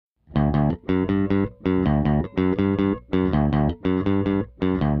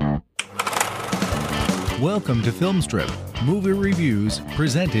Welcome to Film Strip, movie reviews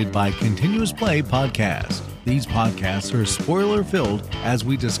presented by Continuous Play Podcast. These podcasts are spoiler-filled as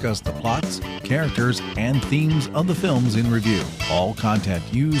we discuss the plots, characters, and themes of the films in review. All content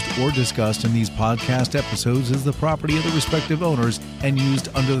used or discussed in these podcast episodes is the property of the respective owners and used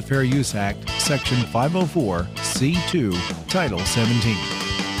under the Fair Use Act, Section 504, C2, Title 17.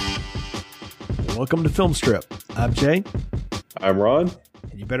 Welcome to Film Strip. I'm Jay. I'm Ron.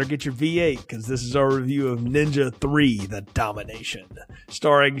 And you better get your V8 because this is our review of Ninja 3, The Domination,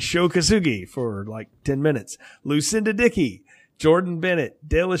 starring Sho Kosugi for like 10 minutes, Lucinda Dickey, Jordan Bennett,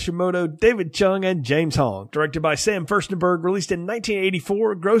 Dale Ishimoto, David Chung, and James Hong. Directed by Sam Furstenberg, released in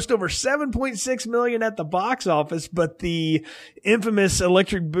 1984, grossed over $7.6 million at the box office, but the infamous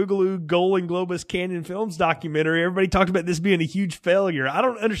Electric Boogaloo Golden Globus Canyon Films documentary, everybody talked about this being a huge failure. I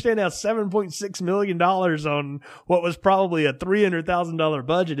don't understand how $7.6 million on what was probably a $300,000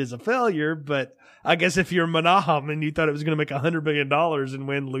 budget is a failure, but I guess if you're Manaham and you thought it was going to make $100 million and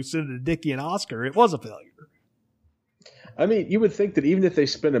win Lucinda Dickey an Oscar, it was a failure. I mean, you would think that even if they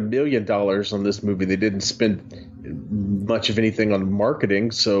spent $1 million on this movie, they didn't spend much of anything on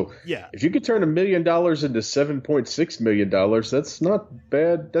marketing. So yeah, if you could turn $1 million into $7.6 million, that's not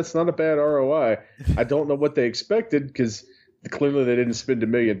bad. That's not a bad ROI. I don't know what they expected because clearly they didn't spend $1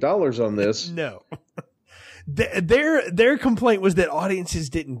 million on this. No, their complaint was that audiences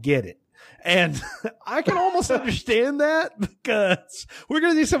didn't get it. And I can almost understand that because we're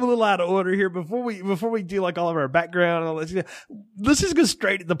going to do something a little out of order here before we do like all of our background and all this. Let's just go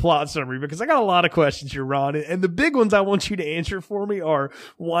straight to the plot summary because I got a lot of questions here, Ron. And the big ones I want you to answer for me are,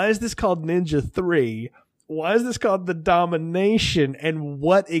 why is this called Ninja 3? Why is this called The Domination? And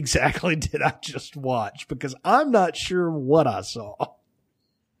what exactly did I just watch? Because I'm not sure what I saw.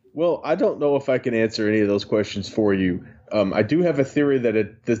 Well, I don't know if I can answer any of those questions for you. I do have a theory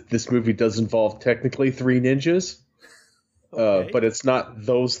that this movie does involve technically three ninjas, okay. But it's not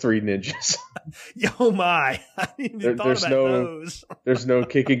those three ninjas. Oh my! I didn't even thought about those. There's no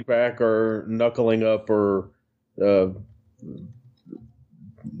kicking back or knuckling up or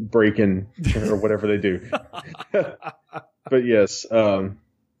breaking or whatever they do. But yes, I've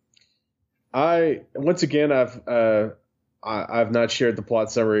not shared the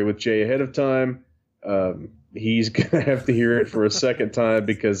plot summary with Jay ahead of time. He's going to have to hear it for a second time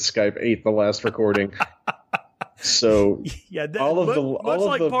because Skype ate the last recording. So yeah, much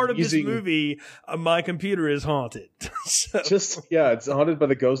like part of this movie, my computer is haunted. So. It's haunted by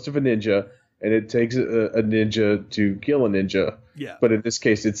the ghost of a ninja, and it takes a ninja to kill a ninja. Yeah. But in this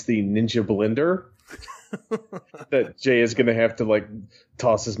case, it's the ninja blender that Jay is going to have to like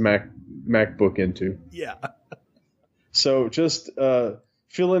toss his MacBook into. Yeah. So just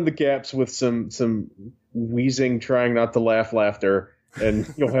fill in the gaps with some wheezing, trying not to laugh laughter, and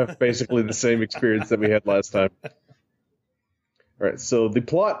you'll have basically the same experience that we had last time. All right, so the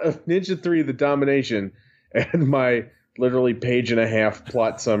plot of Ninja 3, The Domination, and my literally page and a half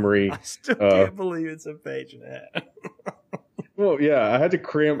plot summary. I still can't believe it's a page and a half. Well, yeah, I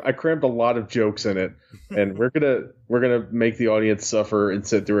crammed a lot of jokes in it, and we're gonna make the audience suffer and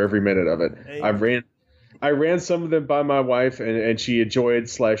sit through every minute of it. Hey. I ran some of them by my wife, and she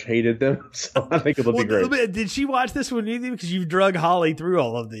enjoyed/hated them, so I think it'll be great. Did she watch this one with you? Because you've drug Holly through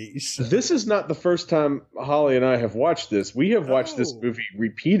all of these. This is not the first time Holly and I have watched this. We have watched this movie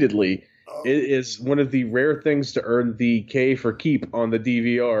repeatedly. Oh. It is one of the rare things to earn the K for keep on the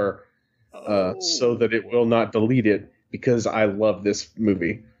DVR, so that it will not delete it, because I love this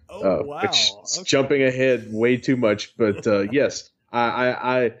movie. Oh, wow. Which is jumping ahead way too much, but yes,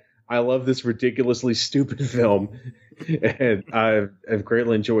 I love this ridiculously stupid film, and I've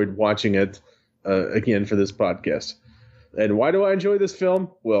greatly enjoyed watching it again for this podcast. And why do I enjoy this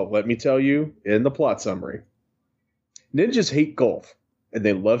film? Well, let me tell you in the plot summary. Ninjas hate golf, and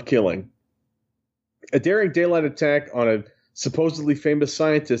they love killing. A daring daylight attack on a supposedly famous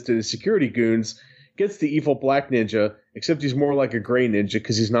scientist and his security goons gets the evil black ninja, except he's more like a gray ninja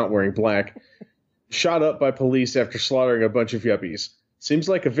because he's not wearing black, shot up by police after slaughtering a bunch of yuppies. Seems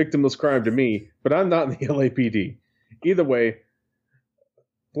like a victimless crime to me, but I'm not in the LAPD. Either way,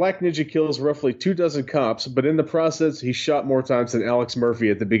 Black Ninja kills roughly 24 cops, but in the process, he shot more times than Alex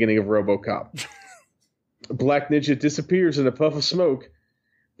Murphy at the beginning of RoboCop. Black Ninja disappears in a puff of smoke,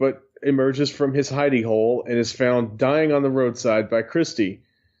 but emerges from his hidey hole and is found dying on the roadside by Christy,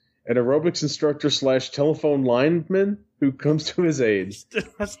 an aerobics instructor / telephone lineman who comes to his aid.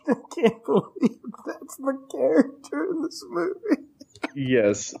 I still can't believe that's the character in this movie.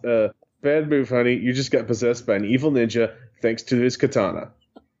 Yes, bad move, honey. You just got possessed by an evil ninja thanks to his katana.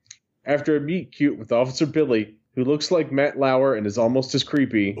 After a meet cute with Officer Billy, who looks like Matt Lauer and is almost as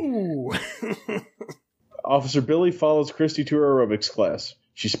creepy, ooh. Officer Billy follows Christy to her aerobics class.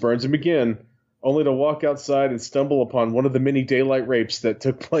 She spurns him again, only to walk outside and stumble upon one of the many daylight rapes that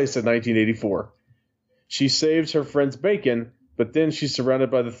took place in 1984. She saves her friend's bacon, but then she's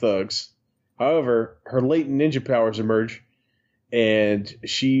surrounded by the thugs. However, her latent ninja powers emerge, and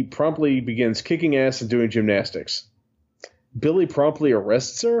she promptly begins kicking ass and doing gymnastics. Billy promptly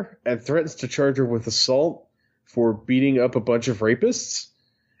arrests her and threatens to charge her with assault for beating up a bunch of rapists.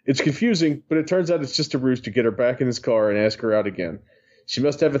 It's confusing, but it turns out it's just a ruse to get her back in his car and ask her out again. She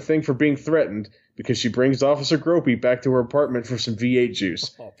must have a thing for being threatened because she brings Officer Gropey back to her apartment for some V8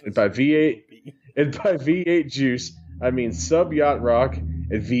 juice. And by V8 juice, I mean sub yacht rock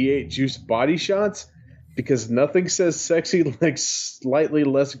and V8 juice body shots, because nothing says sexy like slightly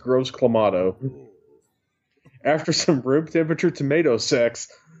less gross Clamato. After some room temperature tomato sex,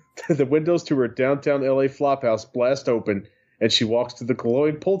 the windows to her downtown LA flophouse blast open, and she walks to the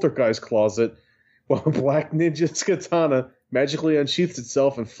glowing poltergeist closet while Black Ninja's katana magically unsheaths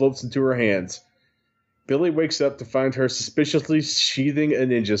itself and floats into her hands. Billy wakes up to find her suspiciously sheathing a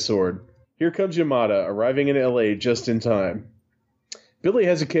ninja sword. Here comes Yamada, arriving in LA just in time. Billy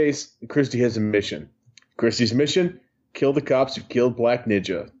has a case, and Christy has a mission. Christy's mission? Kill the cops who killed Black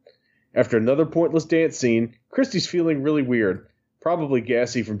Ninja. After another pointless dance scene, Christy's feeling really weird, probably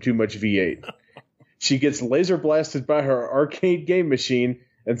gassy from too much V8. She gets laser blasted by her arcade game machine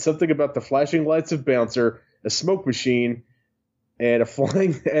and something about the flashing lights of Bouncer, a smoke machine, and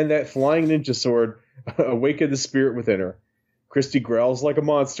that flying ninja sword awaken the spirit within her. Christy growls like a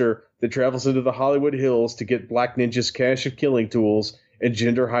monster that travels into the Hollywood Hills to get Black Ninja's cache of killing tools and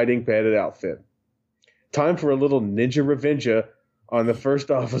gender-hiding padded outfit. Time for a little ninja revenja on the first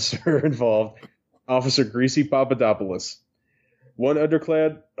officer involved, Officer Greasy Papadopoulos. One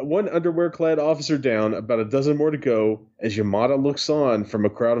underwear-clad officer down, about a dozen more to go, as Yamada looks on from a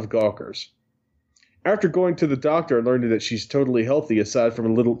crowd of gawkers. After going to the doctor and learning that she's totally healthy aside from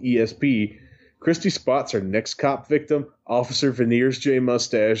a little ESP, Christy spots her next cop victim, Officer Veneers J.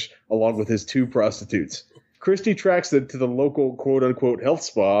 Mustache, along with his 2 prostitutes. Christy tracks them to the local quote-unquote health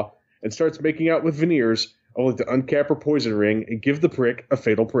spa and starts making out with Veneers, only to uncap her poison ring and give the prick a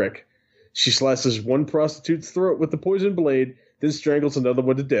fatal prick. She slices one prostitute's throat with the poison blade, then strangles another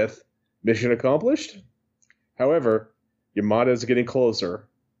one to death. Mission accomplished? However, Yamada is getting closer.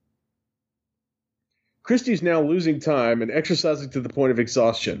 Christy's now losing time and exercising to the point of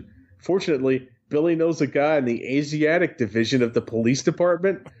exhaustion. Fortunately, Billy knows a guy in the Asiatic division of the police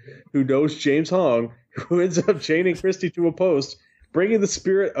department who knows James Hong, who ends up chaining Christy to a post, bringing the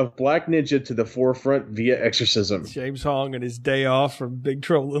spirit of Black Ninja to the forefront via exorcism. James Hong and his day off from Big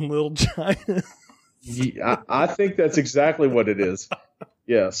Trouble in Little China. I think that's exactly what it is.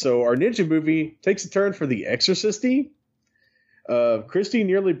 Yeah, so our ninja movie takes a turn for the exorcist-y. Christy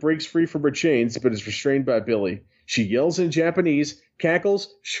nearly breaks free from her chains, but is restrained by Billy. She yells in Japanese,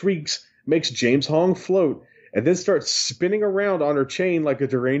 cackles, shrieks, makes James Hong float, and then starts spinning around on her chain like a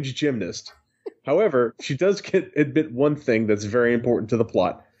deranged gymnast. However, she does admit one thing that's very important to the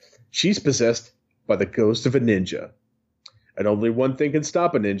plot. She's possessed by the ghost of a ninja. And only one thing can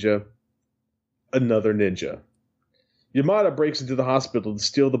stop a ninja. Another ninja. Yamada breaks into the hospital to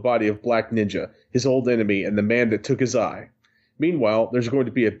steal the body of Black Ninja, his old enemy and the man that took his eye. Meanwhile, there's going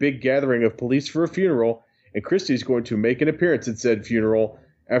to be a big gathering of police for a funeral, and Christy's going to make an appearance at said funeral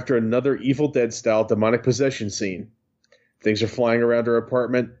after another Evil Dead-style demonic possession scene. Things are flying around her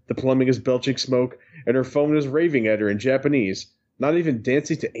apartment, the plumbing is belching smoke, and her phone is raving at her in Japanese. Not even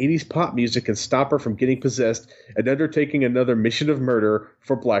dancing to 80s pop music can stop her from getting possessed and undertaking another mission of murder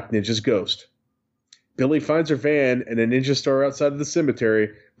for Black Ninja's ghost. Billy finds her van and a ninja star outside of the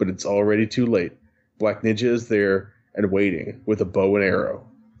cemetery, but it's already too late. Black Ninja is there and waiting with a bow and arrow.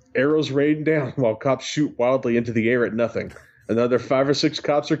 Arrows rain down while cops shoot wildly into the air at nothing. Another 5 or 6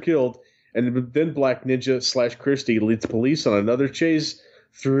 cops are killed, and then Black Ninja / Christy leads police on another chase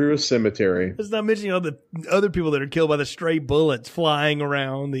through a cemetery. Let's not mention all the other people that are killed by the stray bullets flying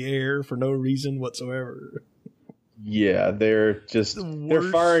around the air for no reason whatsoever. Yeah, they're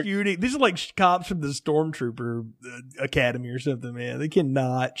firing. Shooting. These are like cops from the Stormtrooper Academy or something, man. They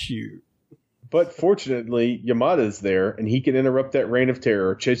cannot shoot. But fortunately, Yamada's there, and he can interrupt that reign of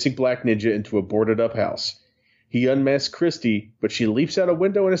terror, chasing Black Ninja into a boarded-up house. He unmasks Christy, but she leaps out a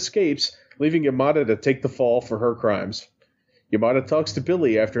window and escapes, leaving Yamada to take the fall for her crimes. Yamada talks to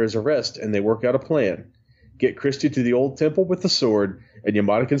Billy after his arrest, and they work out a plan. Get Christy to the old temple with the sword, and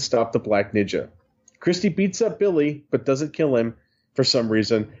Yamada can stop the Black Ninja. Christy beats up Billy, but doesn't kill him for some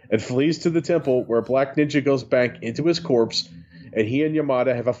reason, and flees to the temple where Black Ninja goes back into his corpse, and he and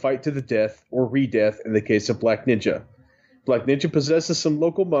Yamada have a fight to the death, or re-death in the case of Black Ninja. Black Ninja possesses some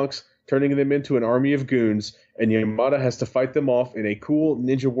local monks, turning them into an army of goons, and Yamada has to fight them off in a cool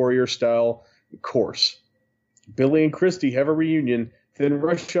Ninja Warrior style course. Billy and Christy have a reunion, then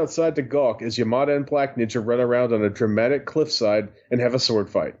rush outside to gawk as Yamada and Black Ninja run around on a dramatic cliffside and have a sword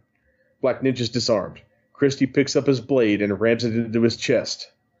fight. Black Ninja's disarmed. Christy picks up his blade and rams it into his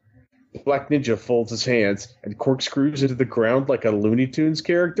chest. Black Ninja folds his hands and corkscrews into the ground like a Looney Tunes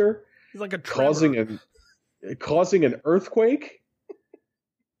character, He's like a causing an earthquake.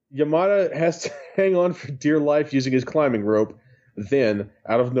 Yamada has to hang on for dear life using his climbing rope. Then,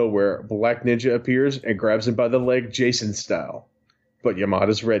 out of nowhere, Black Ninja appears and grabs him by the leg Jason style. But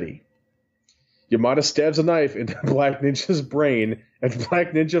Yamada's ready. Yamada stabs a knife into Black Ninja's brain, and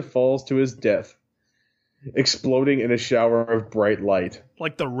Black Ninja falls to his death, exploding in a shower of bright light.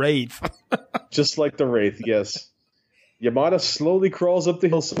 Like the Wraith. Just like the Wraith, yes. Yamada slowly crawls up the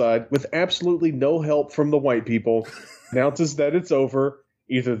hillside with absolutely no help from the white people, announces that it's over,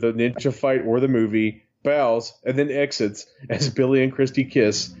 either the ninja fight or the movie, bows, and then exits as Billy and Christy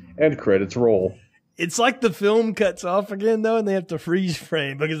kiss, and credits roll. It's like the film cuts off again, though, and they have to freeze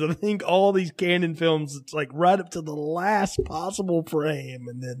frame, because I think all these canon films, it's like right up to the last possible frame,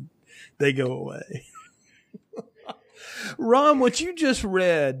 and then they go away. Ron, what you just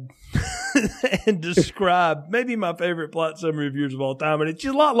read and described maybe my favorite plot summary of yours of all time, and it's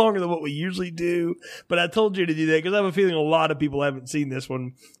a lot longer than what we usually do, but I told you to do that because I have a feeling a lot of people haven't seen this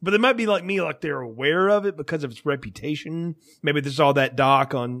one, but they might be like me, like they're aware of it because of its reputation. Maybe they saw that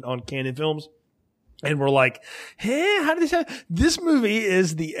doc on Canon Films. And we're like, hey, how did this happen? This movie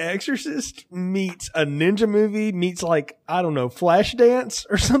is The Exorcist meets a ninja movie meets like, I don't know, Flashdance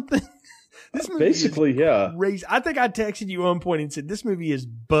or something. This movie basically, yeah. Crazy. I think I texted you one point and said, this movie is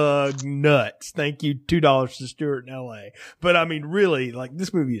bug nuts. Thank you, $2 to Stuart in LA. But I mean, really, like,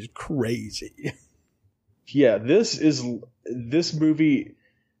 this movie is crazy. Yeah, this movie,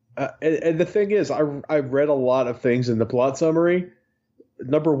 and the thing is, I read a lot of things in the plot summary.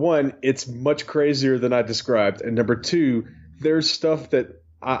 Number one, it's much crazier than I described. And number two, there's stuff that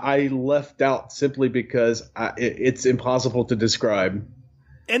I left out simply because it's impossible to describe.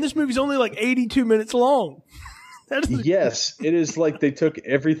 And this movie's only like 82 minutes long. Yes, it is like they took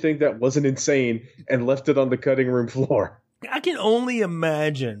everything that wasn't insane and left it on the cutting room floor. I can only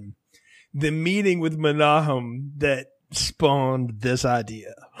imagine the meeting with Menahem that spawned this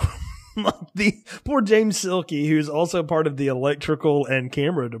idea. The poor James Silkey, who's also part of the electrical and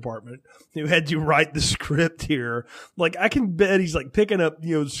camera department, who had to write the script here. Like, I can bet he's like picking up,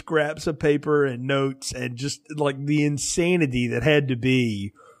 scraps of paper and notes and just like the insanity that had to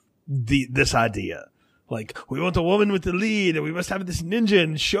be this idea. Like, we want a woman with the lead and we must have this ninja,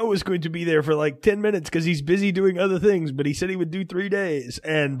 and Show is going to be there for like 10 minutes because he's busy doing other things, but he said he would do 3 days,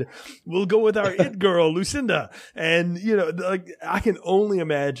 and we'll go with our it girl, Lucinda. And, like, I can only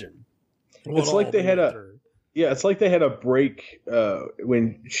imagine. It's like they had a break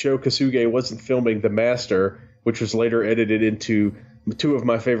when Sho Kosuge wasn't filming The Master, which was later edited into two of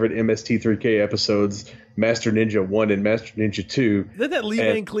my favorite MST3K episodes, Master Ninja 1 and Master Ninja 2. Is that Lee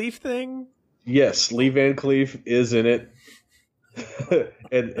Van Cleef thing? Yes, Lee Van Cleef is in it.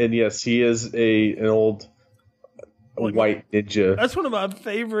 and yes, he is an old white ninja. That's one of my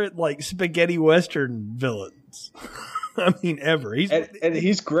favorite like spaghetti western villains. I mean, ever.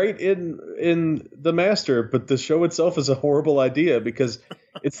 He's great in The Master, but the show itself is a horrible idea because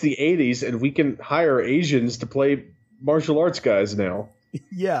it's the 80s and we can hire Asians to play martial arts guys now.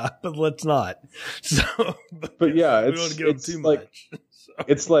 Yeah, but let's not. So, but yeah, we don't want to give him too much. So.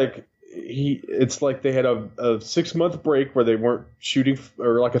 It's like they had a 6-month break where they weren't shooting,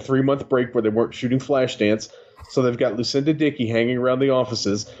 or like a 3-month break where they weren't shooting Flashdance. So they've got Lucinda Dickey hanging around the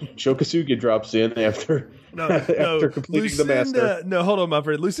offices. Sho Kosuge drops in after completing The Master. No, hold on, my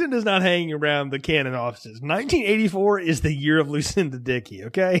friend. Lucinda's not hanging around the canon offices. 1984 is the year of Lucinda Dickey,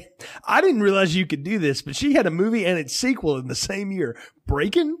 okay? I didn't realize you could do this, but she had a movie and its sequel in the same year.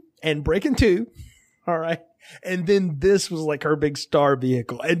 Breakin' and Breakin' 2, all right? And then this was like her big star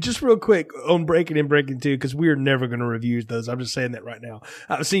vehicle. And just real quick on Breakin' and Breakin' 2, because we're never going to review those. I'm just saying that right now.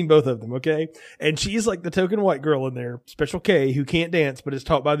 I've seen both of them, okay? And she's like the token white girl in there, Special K, who can't dance, but is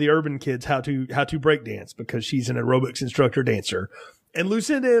taught by the urban kids how to break dance because she's an aerobics instructor dancer. And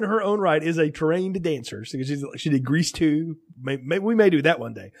Lucinda in her own right is a trained dancer. So she did Grease 2. Maybe we may do that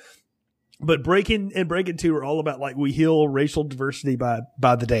one day. But Breakin' and Breakin' 2 are all about like we heal racial diversity by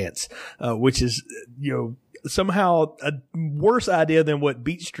the dance, which is, somehow a worse idea than what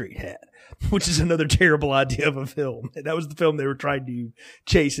Beat Street had. which is another terrible idea of a film. And that was the film they were trying to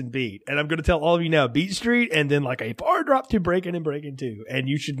chase and beat. And I'm going to tell all of you now, Beat Street and then like a far drop to Breaking' and Breaking' 2. And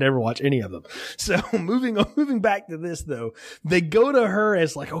you should never watch any of them. So moving back to this though, they go to her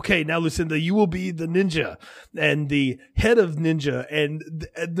as like, okay, now Lucinda, you will be the ninja and the head of ninja. And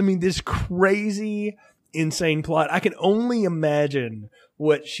I mean, this crazy, insane plot. I can only imagine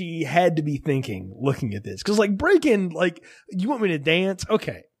what she had to be thinking looking at this. Cause like Breaking', like, you want me to dance?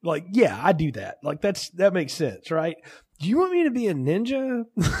 Okay. Like, yeah, I do that. Like that makes sense, right? Do you want me to be a ninja?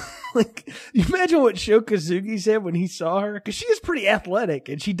 Like, you imagine what Sho Kazuki said when he saw her? Cause she is pretty athletic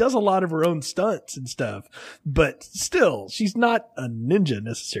and she does a lot of her own stunts and stuff, but still, she's not a ninja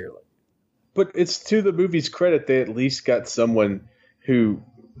necessarily. But it's to the movie's credit, they at least got someone who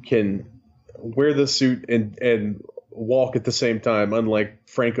can wear the suit and walk at the same time, unlike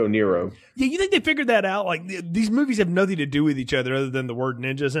Franco Nero. Yeah, you think they figured that out? Like, these movies have nothing to do with each other other than the word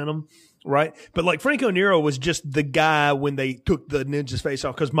ninjas in them, right? But like Franco Nero was just the guy when they took the ninja's face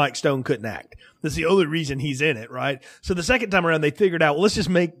off because Mike Stone couldn't act. That's the only reason he's in it, right? So the second time around, they figured out, well, let's just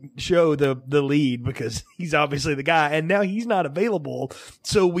make Sho the lead because he's obviously the guy, and now he's not available.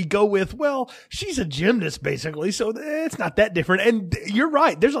 So we go with, well, she's a gymnast basically, so it's not that different. And you're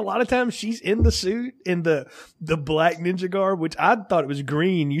right. There's a lot of times she's in the suit, in the black ninja garb, which I thought it was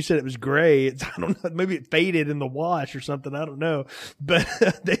green. You said it was gray. I don't know. Maybe it faded in the wash or something. I don't know. But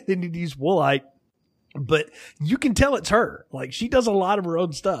they need to use woolite. But you can tell it's her. Like, she does a lot of her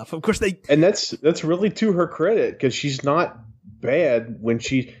own stuff. Of course, and that's really to her credit because she's not bad when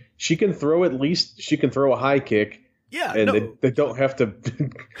she can throw, at least she can throw a high kick. Yeah, and no. they don't have to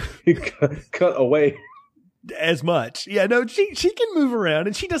cut away as much. Yeah, no, she can move around,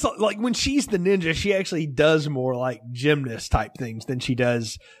 and she does, like, when she's the ninja, she actually does more like gymnast type things than she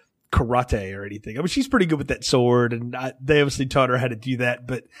does karate or anything. I mean, she's pretty good with that sword, and they obviously taught her how to do that,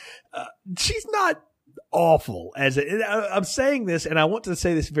 but she's not awful as it. I'm saying this, and I want to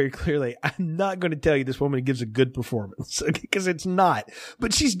say this very clearly. I'm not going to tell you this woman gives a good performance because it's not,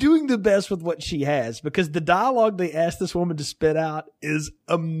 but she's doing the best with what she has because the dialogue they asked this woman to spit out is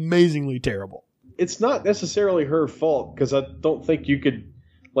amazingly terrible. It's not necessarily her fault because I don't think you could,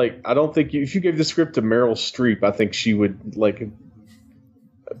 like, I don't think if you gave the script to Meryl Streep, I think she would like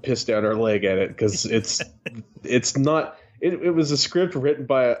piss down her leg at it because it's not. It was a script written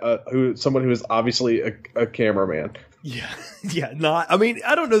by someone who is obviously a cameraman. Yeah. I mean,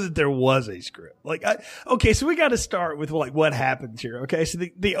 I don't know that there was a script. Like, okay, so we got to start with like what happens here. Okay, so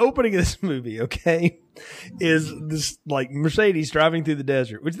the opening of this movie, okay, is this like Mercedes driving through the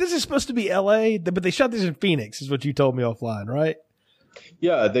desert, which this is supposed to be L.A., but they shot this in Phoenix, is what you told me offline, right?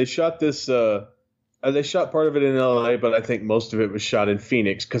 Yeah, they shot this. They shot part of it in LA, but I think most of it was shot in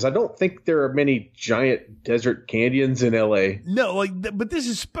Phoenix because I don't think there are many giant desert canyons in LA. No, like, but this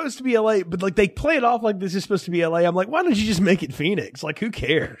is supposed to be LA, but like they play it off like this is supposed to be LA. I'm like, why don't you just make it Phoenix? Like, who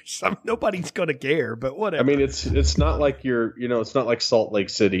cares? I mean, nobody's going to care, but whatever. I mean, it's not like it's not like Salt Lake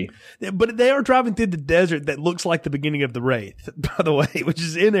City. But they are driving through the desert that looks like the beginning of the Wraith, by the way, which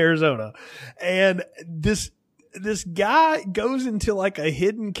is in Arizona. And this guy goes into like a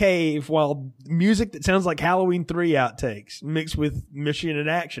hidden cave while music that sounds like Halloween 3 outtakes mixed with Mission in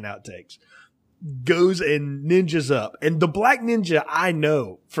Action outtakes goes and ninjas up. And the black ninja I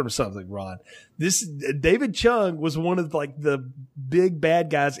know from something, Ron. This David Chung was one of like the big bad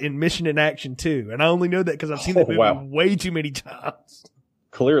guys in Mission in Action 2. And I only know that because I've seen that movie way too many times.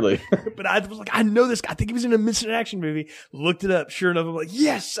 Clearly. But I was like, I know this guy. I think he was in a Mission in Action movie. Looked it up. Sure enough, I'm like,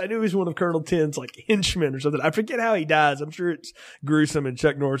 yes, I knew he was one of Colonel Ten's like henchmen or something. I forget how he dies. I'm sure it's gruesome and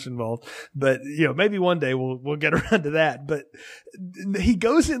Chuck Norris involved. But, maybe one day we'll get around to that. But he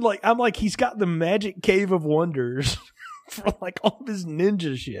goes in like, I'm like, he's got the magic cave of wonders for like all of his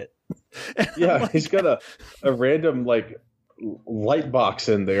ninja shit. Yeah, like, he's got a random like light box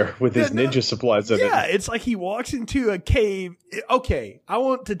in there with his ninja supplies in it. Yeah, it's like he walks into a cave. Okay, I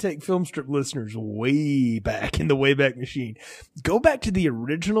want to take film strip listeners way back in the Wayback Machine. Go back to the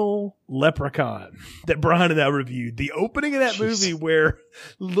original Leprechaun that Brian and I reviewed. The opening of that movie where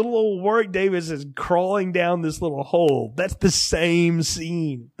little old Warwick Davis is crawling down this little hole. That's the same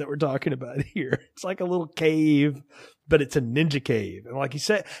scene that we're talking about here. It's like a little cave, but it's a ninja cave. And like you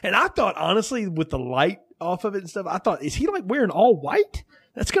said, and I thought honestly with the light off of it and stuff, I thought, is he like wearing all white?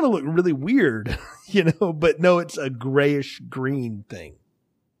 That's going to look really weird, but no, it's a grayish green thing.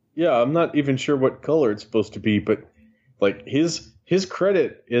 Yeah. I'm not even sure what color it's supposed to be, but like his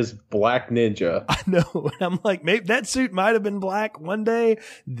credit is Black Ninja. I know. I'm like, maybe that suit might have been black one day.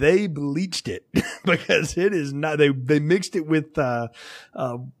 They bleached it because it is not, they mixed it with,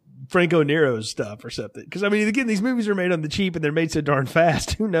 Franco Nero's stuff or something. Because, I mean, again, these movies are made on the cheap and they're made so darn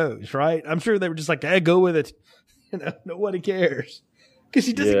fast. Who knows, right? I'm sure they were just like, hey, go with it. Nobody cares. Because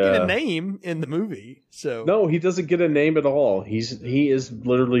he doesn't get a name in the movie. So no, he doesn't get a name at all. He is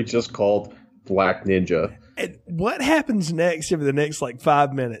literally just called Black Ninja. And what happens next over the next like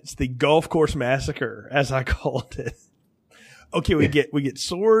 5 minutes? The golf course massacre, as I called it. Okay, we get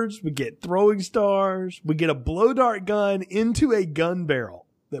swords, we get throwing stars, we get a blow dart gun into a gun barrel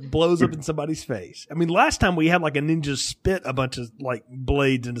that blows up in somebody's face. I mean, last time we had like a ninja spit a bunch of like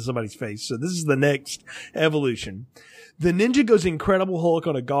blades into somebody's face. So this is the next evolution. The ninja goes Incredible Hulk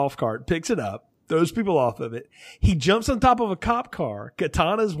on a golf cart, picks it up, throws people off of it. He jumps on top of a cop car,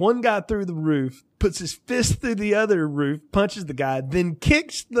 katanas one guy through the roof, puts his fist through the other roof, punches the guy, then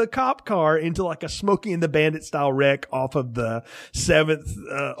kicks the cop car into like a Smokey and the Bandit style wreck off of the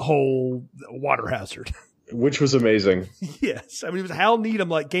 7th hole water hazard. Which was amazing. Yes. I mean, it was Hal Needham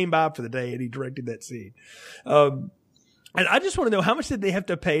like came by for the day and he directed that scene. And I just want to know, how much did they have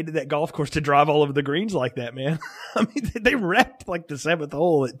to pay to that golf course to drive all over the greens like that, man? I mean, they wrecked like the 7th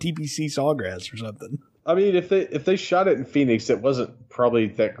hole at TPC Sawgrass or something. I mean, if they shot it in Phoenix, it wasn't probably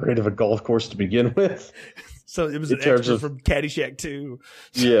that great of a golf course to begin with. So it was an extra from Caddyshack 2.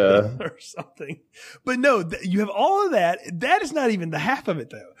 Yeah. Or something. But no, you have all of that. That is not even the half of it,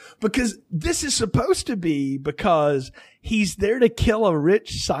 though. Because this is supposed to be because he's there to kill a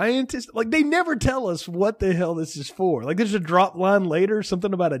rich scientist. Like, they never tell us what the hell this is for. Like, there's a drop line later,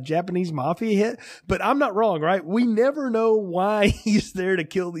 something about a Japanese mafia hit. But I'm not wrong, right? We never know why he's there to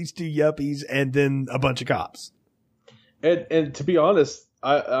kill these two yuppies and then a bunch of cops. And to be honest,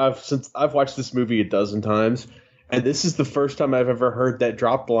 I've watched this movie a dozen times, and this is the first time I've ever heard that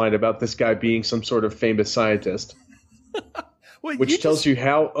drop line about this guy being some sort of famous scientist. Well, which tells you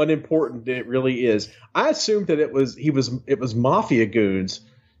how unimportant it really is. I assumed that it was mafia goons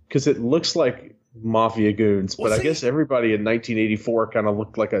because it looks like mafia goons, but I guess everybody in 1984 kind of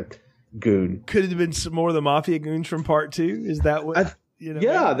looked like a goon. Could it have been some more of the mafia goons from part 2? Is that what?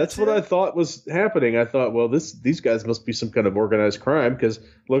 Yeah, that's what I thought was happening. I thought, well, these guys must be some kind of organized crime because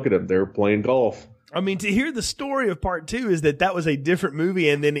look at them, they're playing golf. I mean, to hear the story of part 2 is that was a different movie,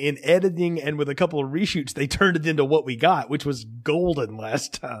 and then in editing and with a couple of reshoots, they turned it into what we got, which was golden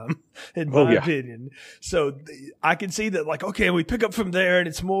last time, in my opinion. So I can see that, like, okay, we pick up from there, and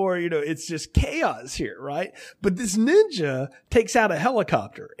it's more, it's just chaos here, right? But this ninja takes out a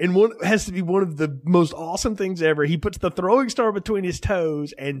helicopter, and has to be one of the most awesome things ever. He puts the throwing star between his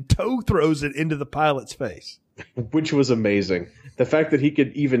toes and toe throws it into the pilot's face. Which was amazing. The fact that he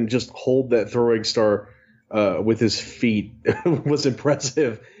could even just hold that throwing star with his feet was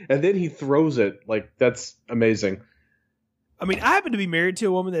impressive. And then he throws it. Like, that's amazing. I mean, I happen to be married to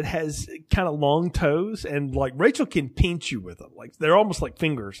a woman that has kind of long toes, and like Rachel can pinch you with them. Like, they're almost like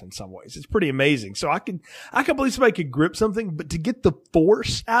fingers in some ways. It's pretty amazing. So I can believe somebody could grip something, but to get the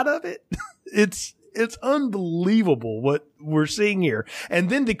force out of it, it's unbelievable what we're seeing here. And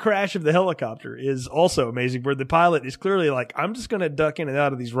then the crash of the helicopter is also amazing, where the pilot is clearly like, I'm just going to duck in and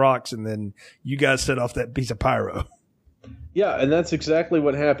out of these rocks, and then you guys set off that piece of pyro. Yeah, and that's exactly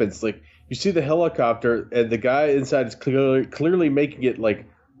what happens. Like, you see the helicopter, and the guy inside is clearly making it like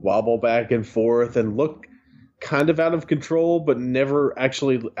wobble back and forth and look kind of out of control, but never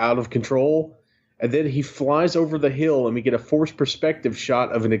actually out of control. And then he flies over the hill, and we get a forced perspective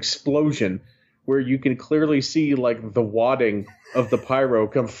shot of an explosion where you can clearly see like the wadding of the pyro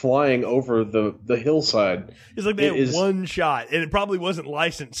come flying over the hillside. It's like they had one shot, and it probably wasn't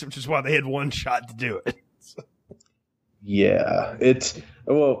licensed, which is why they had one shot to do it. Yeah,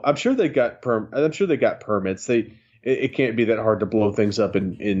 I'm sure they got permits. It can't be that hard to blow things up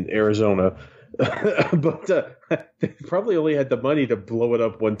in Arizona. But they probably only had the money to blow it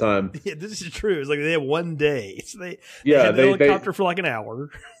up one time. Yeah, this is true. It's like they had one day. So they had the helicopter for like an hour.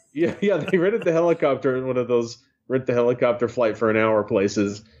 Yeah, they rented the helicopter in one of those rent the helicopter flight for an hour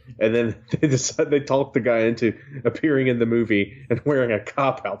places, and then they talked the guy into appearing in the movie and wearing a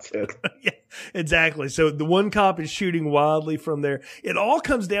cop outfit. Yeah, exactly. So the one cop is shooting wildly from there. It all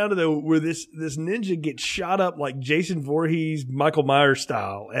comes down to where this ninja gets shot up like Jason Voorhees, Michael Myers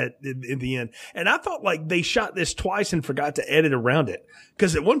style in the end. And I thought like they shot this twice and forgot to edit around it.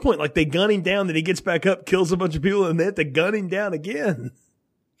 Because at one point, like they gun him down, then he gets back up, kills a bunch of people, and they have to gun him down again.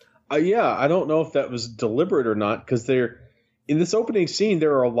 Yeah, I don't know if that was deliberate or not, because in this opening scene,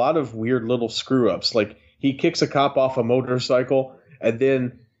 there are a lot of weird little screw-ups. Like, he kicks a cop off a motorcycle, and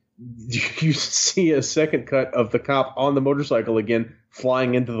then you see a second cut of the cop on the motorcycle again,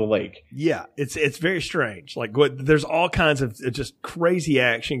 flying into the lake. Yeah, it's very strange. Like there's all kinds of just crazy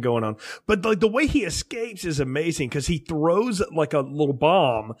action going on. But like the way he escapes is amazing because he throws like a little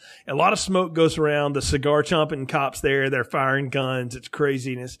bomb. A lot of smoke goes around. The cigar chomping cops there, they're firing guns. It's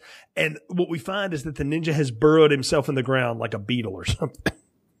craziness. And what we find is that the ninja has burrowed himself in the ground like a beetle or something.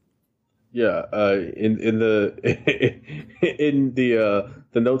 Yeah, in the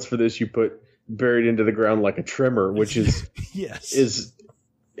notes for this, you put buried into the ground like a tremor, which is yes, is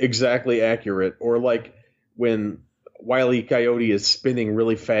exactly accurate. Or like when Wile E. Coyote is spinning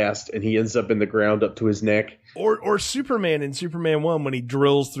really fast and he ends up in the ground up to his neck. Or Superman in Superman 1 when he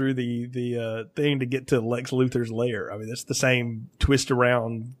drills through the thing to get to Lex Luthor's lair. I mean, that's the same twist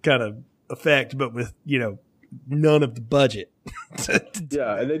around kind of effect, but with none of the budget.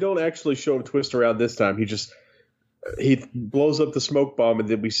 Yeah, and they don't actually show him twist around this time. He blows up the smoke bomb, and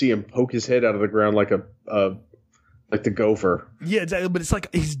then we see him poke his head out of the ground like like the gopher. Yeah, exactly. But it's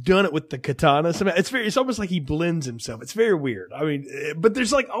like he's done it with the katana. It's almost like he blends himself. It's very weird. I mean, but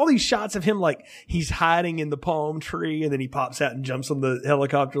there's like all these shots of him like he's hiding in the palm tree, and then he pops out and jumps on the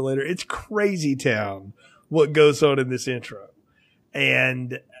helicopter later. It's crazy town what goes on in this intro,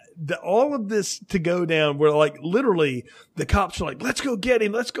 and all of this to go down where like literally the cops are like, let's go get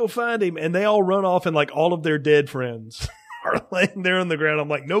him. Let's go find him. And they all run off and like all of their dead friends are laying there on the ground. I'm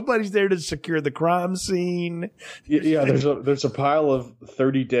like, nobody's there to secure the crime scene. Yeah. There's a pile of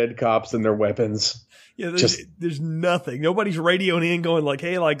 30 dead cops and their weapons. Yeah. There's nothing. Nobody's radioing in going like,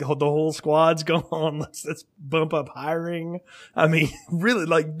 hey, like the whole squad's gone. Let's bump up hiring. I mean, really,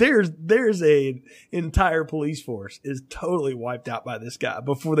 like there's a entire police force is totally wiped out by this guy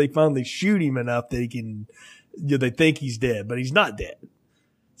before they finally shoot him enough that he can, they think he's dead, but he's not dead.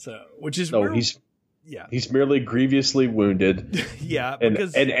 So, which is he's merely grievously wounded. Yeah, and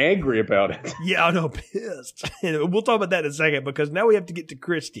angry about it. Yeah, I know, pissed. And we'll talk about that in a second because now we have to get to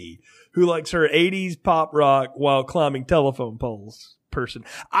Christy, who likes her 80s pop rock while climbing telephone poles person.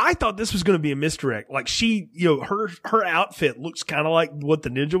 I thought this was going to be a misdirect. Like she, her outfit looks kind of like what the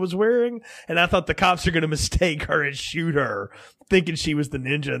ninja was wearing, and I thought the cops are going to mistake her and shoot her, thinking she was the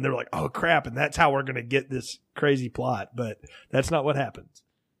ninja, and they're like, "Oh crap!" And that's how we're going to get this crazy plot. But that's not what happens.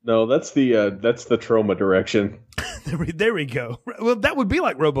 No, that's the trauma direction. There we go. Well, that would be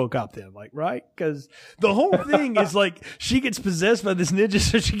like RoboCop then, like, right? Because the whole thing is like she gets possessed by this ninja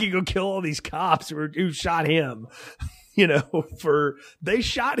so she can go kill all these cops who shot him. They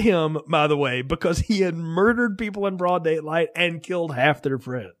shot him, by the way, because he had murdered people in broad daylight and killed half their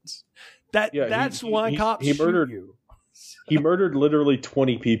friends. That's why cops shoot you. He murdered literally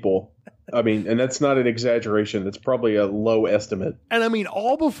 20 people. I mean, and that's not an exaggeration. That's probably a low estimate. And I mean,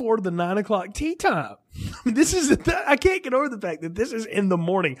 all before the 9:00 tea time. I can't get over the fact that this is in the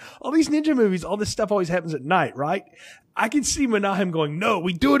morning. All these ninja movies, all this stuff always happens at night, right? I can see Menahem going, no,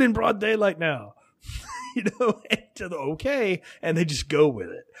 we do it in broad daylight now. Okay. And they just go with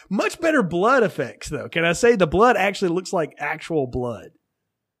it. Much better blood effects, though. Can I say the blood actually looks like actual blood?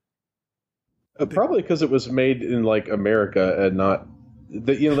 Probably because it was made in like America and not.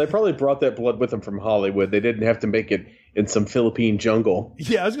 They probably brought that blood with them from Hollywood. They didn't have to make it in some Philippine jungle.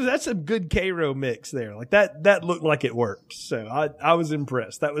 Yeah, that's a good Cairo mix there. Like that looked like it worked. So I was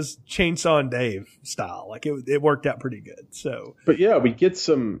impressed. That was Chainsaw and Dave style. Like it worked out pretty good. So, but yeah, we get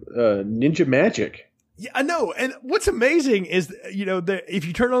some ninja magic. Yeah, I know. And what's amazing is, if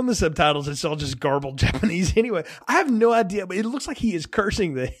you turn on the subtitles, it's all just garbled Japanese anyway. I have no idea, but it looks like he is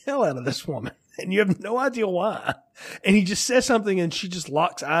cursing the hell out of this woman. And you have no idea why. And he just says something and she just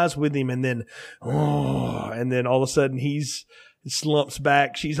locks eyes with him. And then, and then all of a sudden he slumps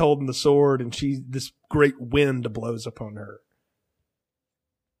back. She's holding the sword and this great wind blows upon her.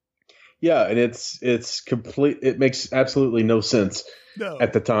 Yeah. And it's complete. It makes absolutely no sense. No.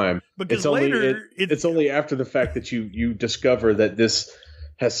 At the time, because it's only after the fact that you discover that this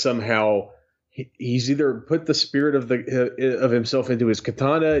has somehow he's either put the spirit of himself into his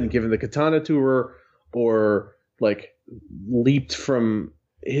katana and given the katana to her, or like leaped from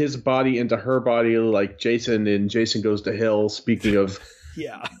his body into her body, like Jason in Jason Goes to Hell. Speaking of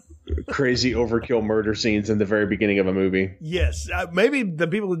crazy overkill murder scenes in the very beginning of a movie. Yes, maybe the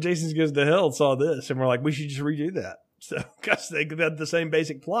people in Jason Goes to Hell saw this and were like, we should just redo that. So, because they got the same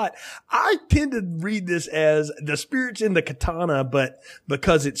basic plot. I tend to read this as the spirit's in the katana, but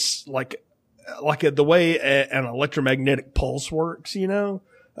because it's like the way an electromagnetic pulse works,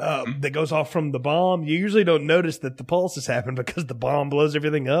 that goes off from the bomb. You usually don't notice that the pulse has happened because the bomb blows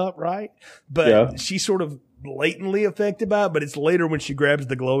everything up, right? But she sort of blatantly affected by it, but it's later when she grabs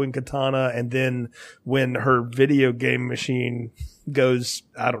the glowing katana, and then when her video game machine goes,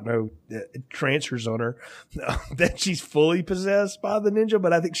 I don't know, it transfers on her, that she's fully possessed by the ninja.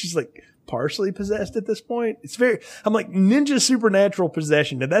 But I think she's like partially possessed at this point. I'm like, ninja supernatural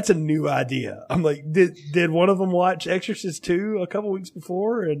possession. Now that's a new idea. I'm like, did one of them watch Exorcist 2 a couple weeks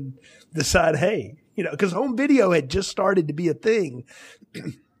before and decide, hey, because home video had just started to be a thing.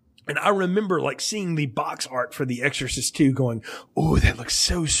 And I remember like seeing the box art for The Exorcist 2 going, oh, that looks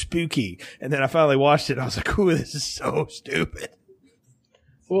so spooky. And then I finally watched it. And I was like, oh, this is so stupid.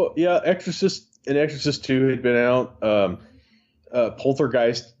 Well, yeah, Exorcist 2 had been out.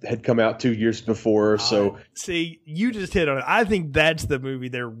 Poltergeist had come out 2 years before. So see, you just hit on it. I think that's the movie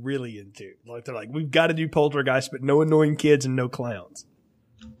they're really into. Like they're like, we've got to do Poltergeist, but no annoying kids and no clowns.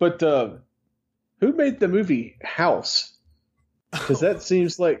 But who made the movie House? Because that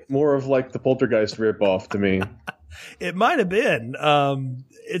seems like more of like the Poltergeist ripoff to me. It might have been.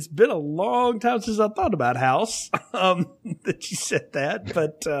 It's been a long time since I thought about House. That you said that,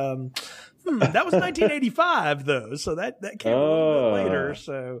 but that was 1985 though, so that came a little bit later.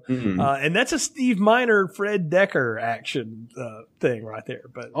 So, and that's a Steve Miner, Fred Decker action thing right there.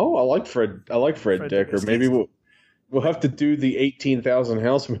 But I like Fred Decker. Maybe we'll have to do the 18,000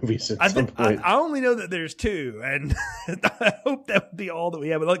 House movies at some point. I only know that there's 2, and I hope that would be all that we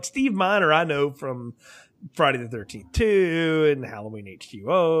have. But like Steve Miner, I know from Friday the 13th 2 and Halloween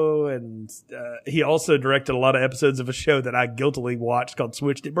H2O, and he also directed a lot of episodes of a show that I guiltily watched called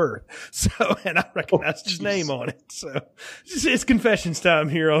Switched at Birth. So, and I recognized his name on it. So it's confessions time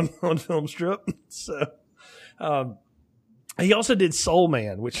here on Film Strip. So, he also did Soul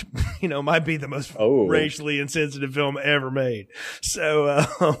Man, which, might be the most racially insensitive film ever made. So,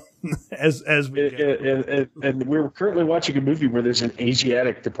 as we go. And we're currently watching a movie where there's an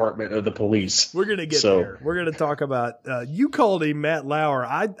Asiatic department of the police. We're going to get there. We're going to talk about, you called him Matt Lauer.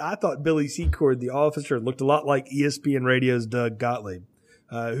 I thought Billy Secord, the officer, looked a lot like ESPN Radio's Doug Gottlieb,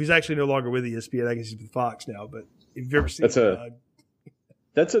 who's actually no longer with ESPN. I guess he's with Fox now, but if you've ever seen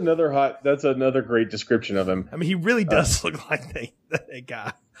That's another great description of him. I mean, he really does look like that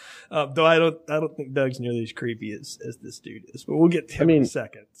guy. Though I don't think Doug's nearly as creepy as this dude is. But we'll get to him in a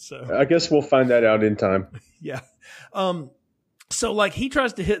second. So I guess we'll find that out in time. Yeah. So like he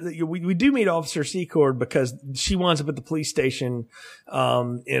tries to hit we do meet Officer Secord because she winds up at the police station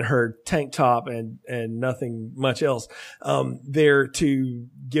in her tank top and nothing much else there to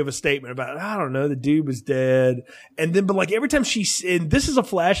give a statement about, I don't know, the dude was dead. And then but like every time and this is a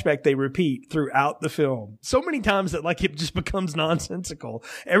flashback they repeat throughout the film so many times that like it just becomes nonsensical.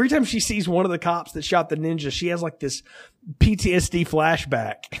 Every time she sees one of the cops that shot the ninja, she has like this PTSD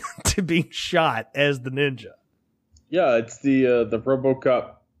flashback to being shot as the ninja. Yeah, it's the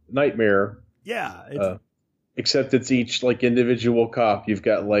RoboCop nightmare. Yeah. Except it's each like individual cop. You've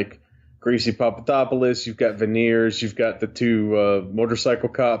got like Gracie Papadopoulos, you've got Veneers, you've got the 2 motorcycle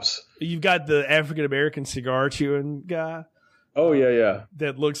cops. You've got the African-American cigar chewing guy. Oh, yeah.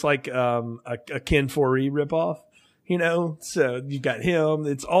 That looks like a Ken Foree ripoff, So you've got him.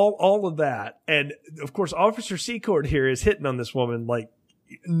 It's all of that. And, of course, Officer Secord here is hitting on this woman like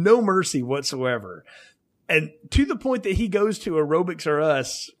no mercy whatsoever. And to the point that he goes to Aerobics or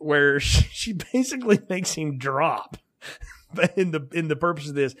Us, where she basically makes him drop. But in the purpose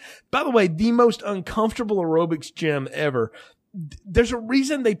of this, by the way, the most uncomfortable aerobics gym ever. There's a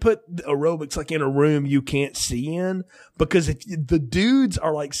reason they put aerobics like in a room you can't see in, because if the dudes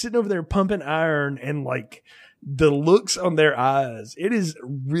are like sitting over there pumping iron and like the looks on their eyes, it is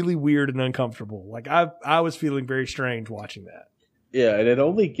really weird and uncomfortable. Like I was feeling very strange watching that. Yeah, and it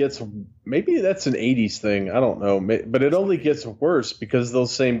only gets, maybe that's an 80s thing, I don't know, but it only gets worse because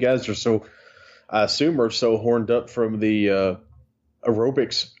those same guys I assume are so horned up from the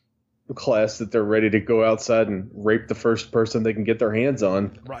aerobics class that they're ready to go outside and rape the first person they can get their hands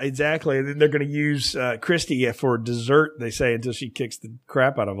on. Right, exactly. And then they're going to use Christy for dessert, they say, until she kicks the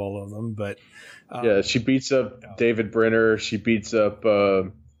crap out of all of them. But yeah, she beats up David Brenner. She beats up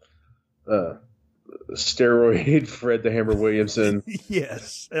steroid Fred the Hammer Williamson.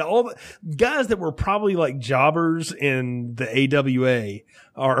 Yes. All the guys that were probably like jobbers in the AWA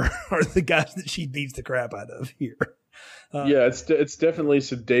are the guys that she beats the crap out of here. Yeah, it's definitely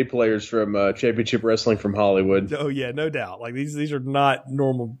some day players from Championship Wrestling from Hollywood. Oh yeah, no doubt. Like these are not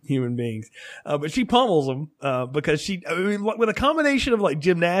normal human beings, but she pummels them because with a combination of like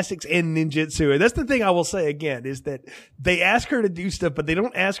gymnastics and ninjutsu. And that's the thing I will say again is that they ask her to do stuff, but they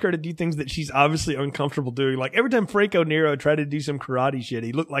don't ask her to do things that she's obviously uncomfortable doing. Like every time Franco Nero tried to do some karate shit,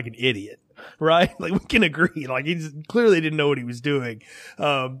 he looked like an idiot. right? Like we can agree. Like he clearly didn't know what he was doing.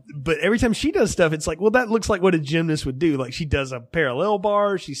 But every time she does stuff, it's like, well, that looks like what a gymnast would do. Like she does a parallel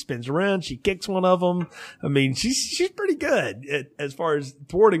bar, she spins around, she kicks one of them. I mean, she's pretty good as far as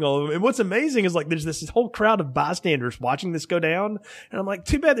thwarting all of them. And what's amazing is like there's this whole crowd of bystanders watching this go down, and I'm like,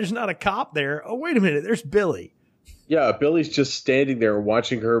 too bad there's not a cop there. Oh, wait a minute, there's Billy. Yeah, Billy's just standing there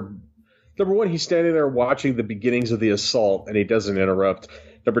watching her. Number one, he's standing there watching the beginnings of the assault, and he doesn't interrupt.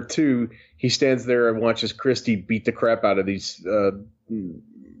 Number two, he stands there and watches Christy beat the crap out of these roid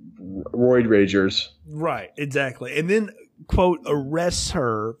ragers. Right, exactly. And then, quote, arrests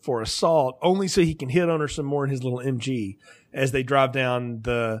her for assault only so he can hit on her some more in his little MG as they drive down and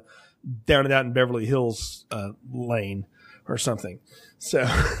out in Beverly Hills lane or something. So,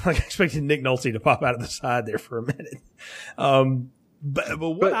 like, I expected Nick Nolte to pop out of the side there for a minute.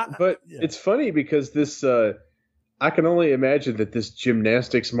 But it's funny because this I can only imagine that this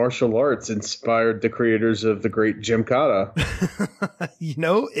gymnastics martial arts inspired the creators of the great Gymkata.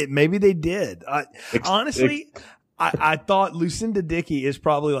 Maybe they did. I thought Lucinda Dickey is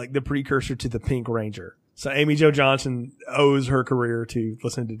probably like the precursor to the Pink Ranger. So Amy Jo Johnson owes her career to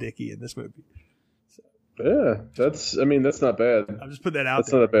Lucinda Dickey in this movie. Yeah, that's not bad. I'll just put that out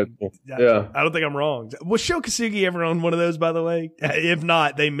that's there. That's not a bad point. Yeah. I don't think I'm wrong. Was Sho Kosugi ever on one of those, by the way? If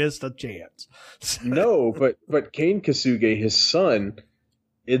not, they missed a chance. No, but Kane Kosugi, his son,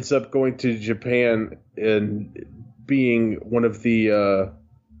 ends up going to Japan and being one of the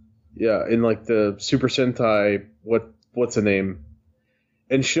in like the Super Sentai, what's the name?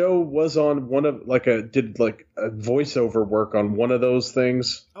 And Sho was on one of did a voiceover work on one of those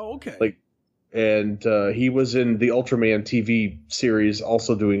things. Oh, okay. And he was in the Ultraman TV series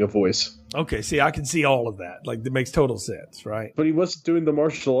also doing a voice. Okay, see, I can see all of that. Like, that makes total sense, right? But he wasn't doing the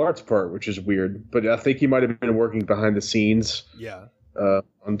martial arts part, which is weird. But I think he might have been working behind the scenes. Yeah.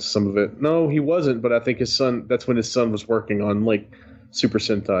 On some of it. No, he wasn't, but I think that's when his son was working on, Super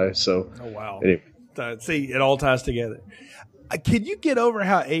Sentai. So. Oh, wow. Anyway. See, it all ties together. Can you get over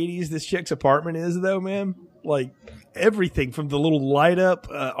how 80s this chick's apartment is, though, man? Like, everything from the little light up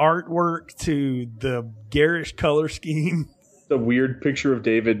artwork to the garish color scheme. The weird picture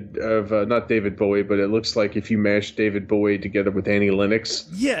of not David Bowie, but it looks like if you mash David Bowie together with Annie Lennox.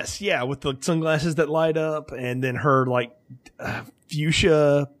 Yes, yeah, with the sunglasses that light up, and then her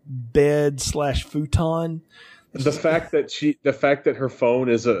fuchsia bed / futon. The fact that her phone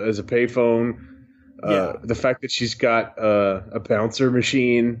is a payphone. The fact that she's got a bouncer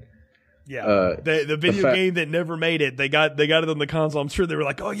machine. Yeah, the video game that never made it. They got it on the console. I'm sure they were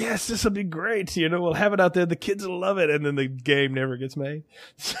like, "Oh yes, this will be great." We'll have it out there. The kids will love it. And then the game never gets made.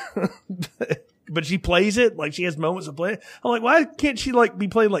 But she plays it like she has moments of play. I'm like, why can't she be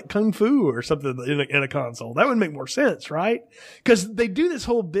playing Kung Fu or something in a console? That would make more sense, right? Because they do this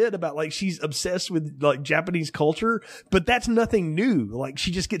whole bit about she's obsessed with Japanese culture, but that's nothing new.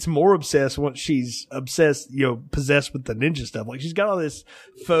 She just gets more obsessed once she's obsessed, possessed with the ninja stuff. She's got all this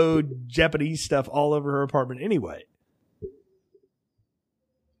faux Japanese stuff all over her apartment anyway.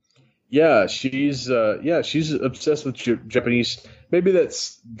 Yeah, she's obsessed with Japanese. Maybe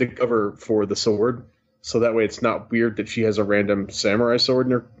that's the cover for the sword, so that way it's not weird that she has a random samurai sword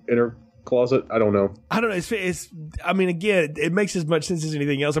in her closet. I don't know. Again, it makes as much sense as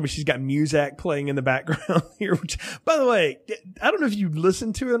anything else. She's got Muzak playing in the background here, which, by the way, I don't know if you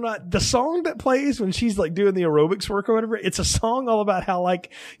listen to it or not. The song that plays when she's doing the aerobics work or whatever, it's a song all about how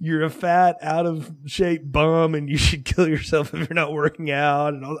you're a fat, out of shape bum and you should kill yourself if you're not working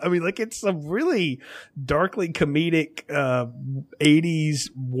out. And all, it's a really darkly comedic 80s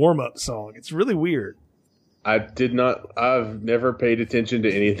warm up song. It's really weird. I've never paid attention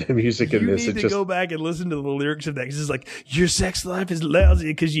to any of the music in this. You need to go back and listen to the lyrics of that, because it's your sex life is lousy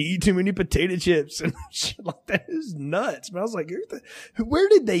because you eat too many potato chips and shit like that. Is nuts. But I was like, where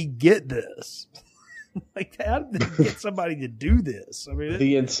did they get this? How did they get somebody to do this?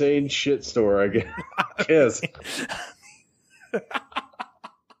 The insane shit store, I guess.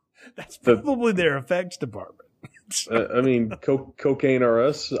 That's probably their effects department. Cocaine or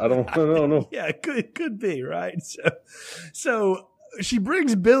us? I don't know. Yeah, it could be, right? So she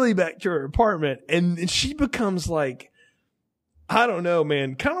brings Billy back to her apartment, and she becomes I don't know,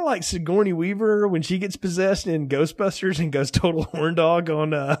 man, kind of like Sigourney Weaver when she gets possessed in Ghostbusters and goes total horn dog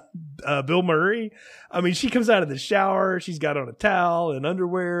on Bill Murray. She comes out of the shower, she's got on a towel and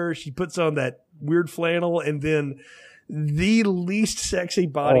underwear, she puts on that weird flannel, and then the least sexy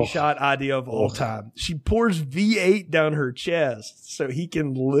body shot idea of all time. She pours V8 down her chest so he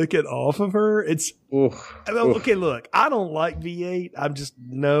can lick it off of her. Okay, look, I don't like V8.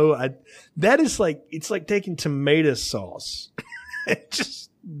 That is it's like taking tomato sauce.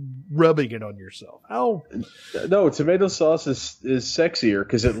 rubbing it on yourself. How? No, tomato sauce is sexier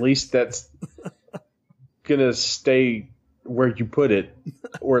because at least that's gonna stay where you put it,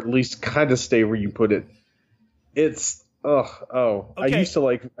 or at least kind of stay where you put it. It's okay. I used to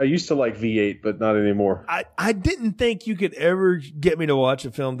like V8, but not anymore. I didn't think you could ever get me to watch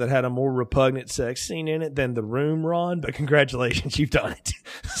a film that had a more repugnant sex scene in it than The Room, Ron. But congratulations, you've done it.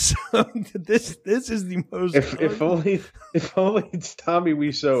 So this is the most. If only Tommy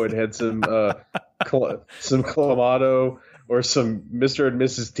Wiseau had some Clamato or some Mr. and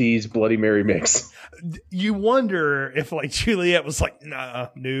Mrs. T's Bloody Mary mix. You wonder if like Juliet was like, nah,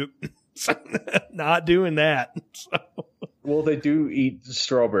 nope. Not doing that. So. Well, they do eat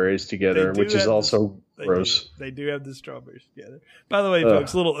strawberries together, which is also gross. They do have the strawberries together. By the way,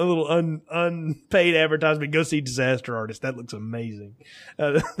 folks, a little unpaid advertisement. Go see Disaster Artist. That looks amazing.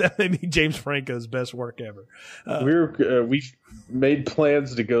 That may be James Franco's best work ever. We've made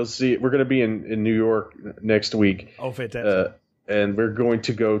plans to go see it. We're going to be in New York next week. Oh, fantastic! And we're going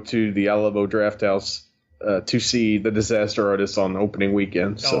to go to the Alamo Drafthouse to see the Disaster Artist on opening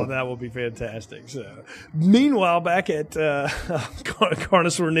weekend. So. Oh, that will be fantastic. So, meanwhile, back at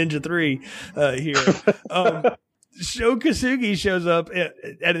Carnosaur Ninja 3 here, Sho Kosugi shows up at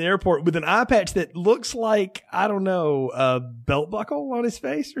an airport with an eye patch that looks like, I don't know, a belt buckle on his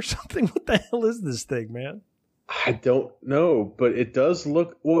face or something. What the hell is this thing, man? I don't know, but it does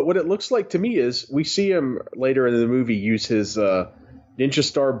look. What it looks like to me is we see him later in the movie use his Ninja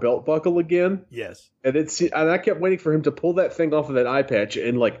Star belt buckle again. Yes. And I kept waiting for him to pull that thing off of that eye patch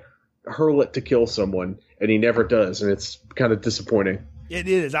and like hurl it to kill someone, and he never does, and it's kind of disappointing. It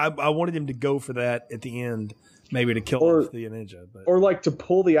is. I wanted him to go for that at the end, maybe to kill off the ninja. But. Or like to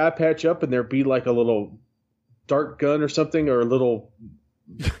pull the eye patch up and there be like a little dart gun or something, or a little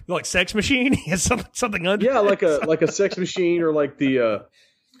like sex machine. He has something under. Yeah, like a sex machine, or like the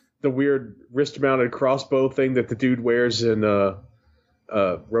weird wrist mounted crossbow thing that the dude wears in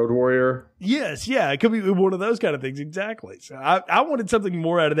Road Warrior. Yes, yeah, it could be one of those kind of things, exactly. So I wanted something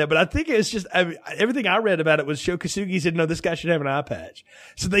more out of that, but I think it's just everything I read about it was Sho Kosugi said, no, this guy should have an eye patch.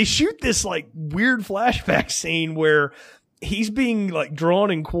 So they shoot this like weird flashback scene where he's being like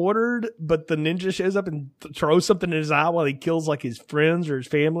drawn and quartered, but the ninja shows up and throws something in his eye while he kills like his friends or his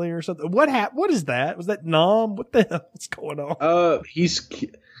family or something. What is that? Was that Nam? What the hell is going on?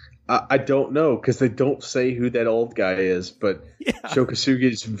 I don't know, because they don't say who that old guy is, but Sho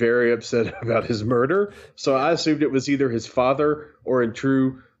Kosugi is very upset about his murder. So I assumed it was either his father or, in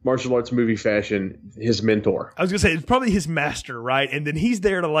true martial arts movie fashion, his mentor. I was going to say, it's probably his master, right? And then he's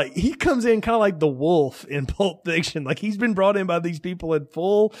there to he comes in kind of like the wolf in Pulp Fiction. Like he's been brought in by these people in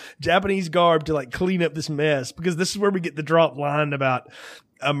full Japanese garb to clean up this mess, because this is where we get the drop line about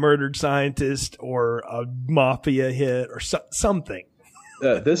a murdered scientist or a mafia hit or something.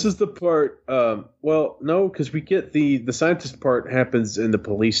 This is the part. Well, no, because we get the scientist part happens in the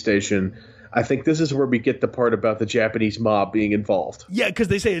police station. I think this is where we get the part about the Japanese mob being involved. Yeah, because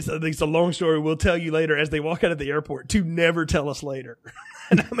they say it's a long story. We'll tell you later, as they walk out of the airport, to never tell us later.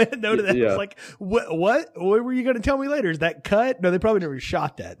 And I made a note of that. Yeah. I was like, what were you going to tell me later? Is that cut? No, they probably never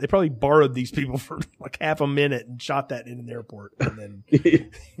shot that. They probably borrowed these people for like half a minute and shot that in an airport, and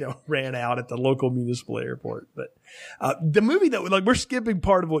then ran out at the local municipal airport. But the movie that we're skipping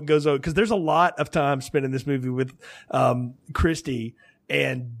part of what goes on, because there's a lot of time spent in this movie with Christy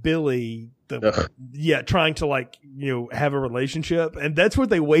and Billy. Trying to have a relationship, and that's what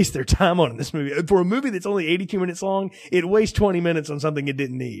they waste their time on in this movie. For a movie that's only 82 minutes long, it wastes 20 minutes on something it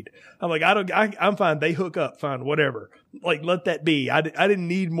didn't need. I'm like, I'm fine. They hook up, fine, whatever. Let that be. I didn't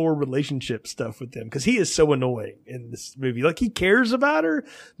need more relationship stuff with them, because he is so annoying in this movie. He cares about her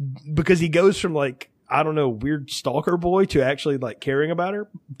because he goes from I don't know, weird stalker boy to actually caring about her,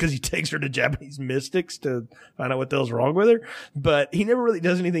 because he takes her to Japanese mystics to find out what the hell's wrong with her. But he never really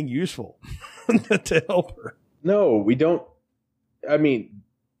does anything useful to help her. No, we don't. I mean,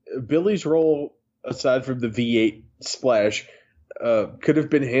 Billy's role, aside from the V8 splash, could have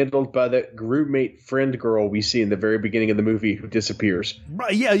been handled by that roommate friend girl we see in the very beginning of the movie who disappears.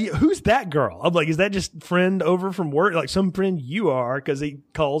 Right? Yeah. Who's that girl? I'm like, is that just friend over from work? Like some friend you are, because he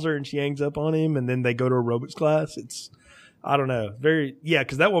calls her and she hangs up on him, and then they go to aerobics class. I don't know.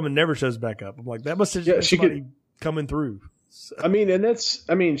 Because that woman never shows back up. I'm like, that must have just been somebody coming through. So.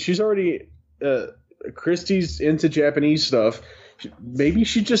 She's already Christie's into Japanese stuff. Maybe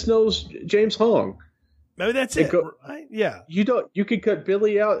she just knows James Hong. Maybe that's it. Right? Yeah. You can cut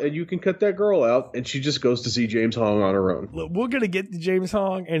Billy out, and you can cut that girl out, and she just goes to see James Hong on her own. Look, we're going to get to James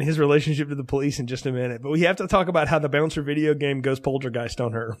Hong and his relationship to the police in just a minute, but we have to talk about how the bouncer video game goes poltergeist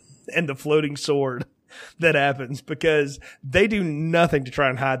on her and the floating sword. that happens because they do nothing to try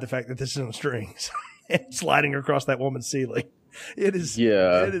and hide the fact that this is on strings and sliding across that woman's ceiling. It is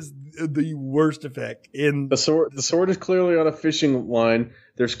the worst effect in the sword. The sword is clearly on a fishing line.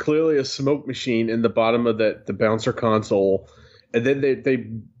 There's clearly a smoke machine in the bottom of the bouncer console, and then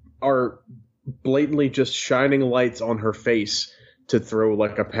they are blatantly just shining lights on her face to throw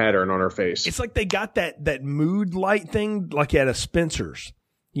like a pattern on her face. It's like they got that mood light thing like at a Spencer's.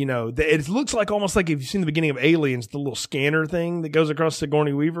 You know, it looks like almost like if you've seen the beginning of Aliens, the little scanner thing that goes across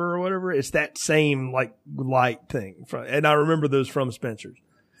Sigourney Weaver or whatever. It's that same like light thing. And I remember those from Spencer's.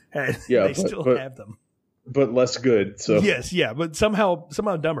 And they still have them. But less good. So yes, yeah, but somehow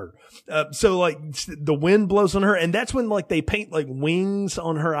dumber. So like the wind blows on her, and that's when like they paint like wings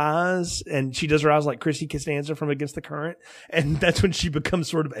on her eyes, and she does her eyes like Christy Costanza from Against the Current, and that's when she becomes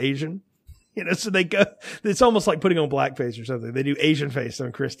sort of Asian. You know, so they go, it's almost like putting on blackface or something. They do Asian face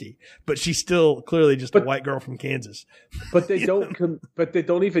on Christy, but she's still clearly just a white girl from Kansas. But they but they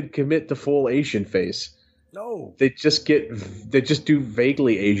don't even commit to full Asian face. No. They just do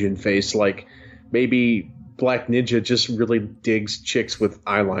vaguely Asian face, like maybe Black Ninja just really digs chicks with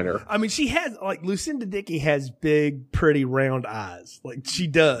eyeliner. I mean, she has, like, Lucinda Dickey has big, pretty, round eyes. Like, she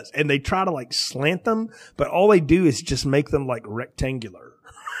does. And they try to, like, slant them, but all they do is just make them, like, rectangular.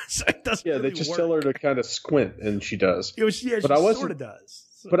 So it doesn't really they just work. tell her to kind of squint, and she does. She sort of does.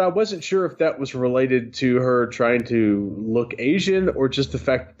 So. But I wasn't sure if that was related to her trying to look Asian or just the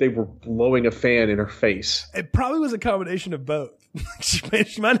fact that they were blowing a fan in her face. It probably was a combination of both. She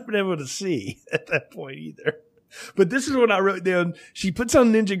might have been able to see at that point either. But this is what I wrote down. She puts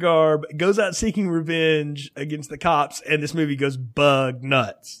on ninja garb, goes out seeking revenge against the cops, and this movie goes bug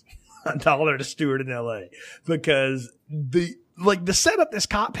nuts. $1 to Stewart in LA. Because the setup this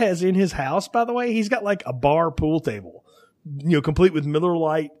cop has in his house, by the way, he's got like a bar pool table, you know, complete with Miller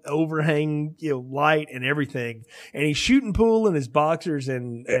Lite overhang, you know, light and everything. And he's shooting pool in his boxers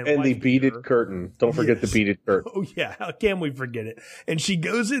and the beaded curtain. Don't forget the beaded curtain. Oh yeah. How can we forget it? And she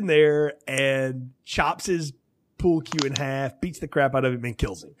goes in there and chops his pool cue in half, beats the crap out of him and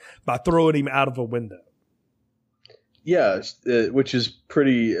kills him by throwing him out of a window. Yeah. Which is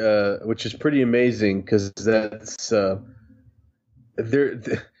pretty amazing because that's,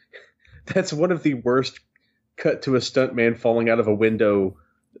 that's one of the worst cut to a stuntman falling out of a window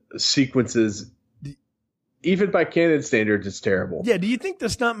sequences. Even by canon standards, it's terrible. Yeah, do you think the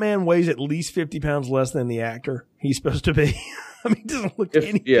stuntman weighs at least 50 pounds less than the actor he's supposed to be? I mean, he doesn't look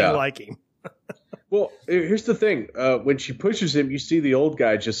anything like him. Well, here's the thing. When she pushes him, you see the old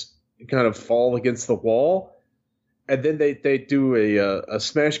guy just kind of fall against the wall. And then they do a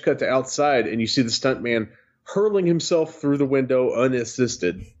smash cut to outside, and you see the stuntman hurling himself through the window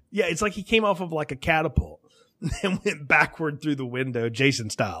unassisted. Yeah, it's like he came off of like a catapult and went backward through the window, Jason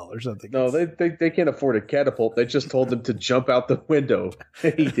style or something. No, they can't afford a catapult. They just told him to jump out the window.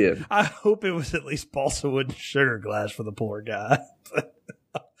 He did. I hope it was at least balsa wood and sugar glass for the poor guy.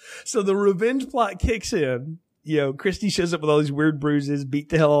 So the revenge plot kicks in. You know, Christy shows up with all these weird bruises, beat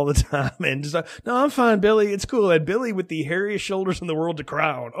the hell all the time, and just like, no, I'm fine, Billy. It's cool. And Billy with the hairiest shoulders in the world to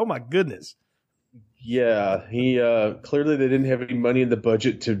cry on. Oh my goodness. Yeah, he clearly they didn't have any money in the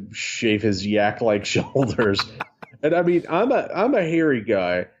budget to shave his yak-like shoulders. And I mean, I'm a hairy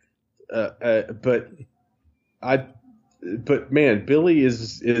guy, but man, Billy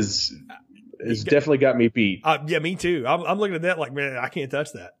is definitely got me beat. Yeah, me too. I'm looking at that like, man, I can't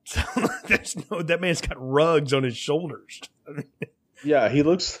touch that. That man's got rugs on his shoulders. Yeah, he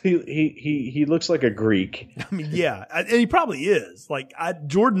looks like a Greek. I mean, yeah, and he probably is. Like,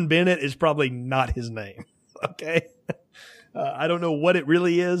 Jordan Bennett is probably not his name. Okay, I don't know what it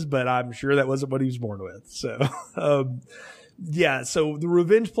really is, but I'm sure that wasn't what he was born with. So, yeah. So the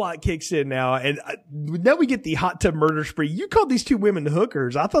revenge plot kicks in now, and now we get the hot tub murder spree. You called these two women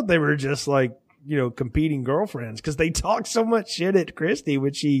hookers. I thought they were just like, you know, competing girlfriends because they talk so much shit at Christy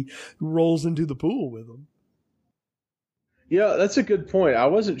when she rolls into the pool with them. Yeah, that's a good point. I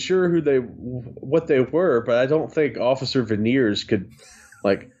wasn't sure what they were, but I don't think Officer Veneers could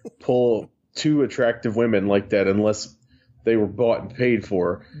like pull two attractive women like that unless they were bought and paid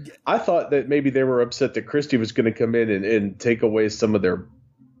for. I thought that maybe they were upset that Christy was going to come in and take away some of their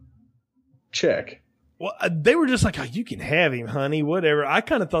check. Well, they were just like, oh, you can have him, honey, whatever. I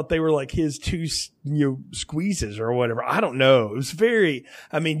kind of thought they were like his two, squeezes or whatever. I don't know. It was very,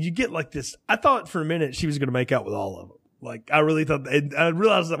 I mean, you get like this. I thought for a minute she was going to make out with all of them. Like, I really thought, I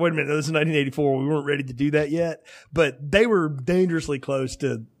realized that, wait a minute, this is 1984. We weren't ready to do that yet, but they were dangerously close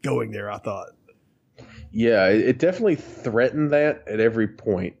to going there, I thought. Yeah, it definitely threatened that at every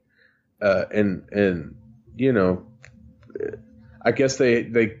point. And, you know, I guess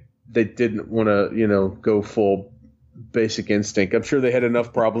they they didn't want to, go full Basic Instinct. I'm sure they had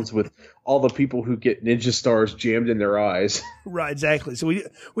enough problems with all the people who get ninja stars jammed in their eyes. Right, exactly. So we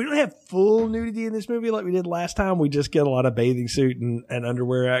don't have full nudity in this movie like we did last time. We just get a lot of bathing suit and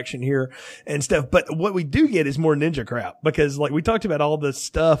underwear action here and stuff. But what we do get is more ninja crap, because like we talked about all the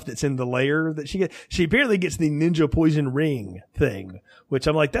stuff that's in the layer that she gets. She apparently gets the ninja poison ring thing, which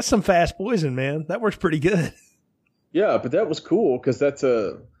I'm like, that's some fast poison, man. That works pretty good. Yeah, but that was cool because that's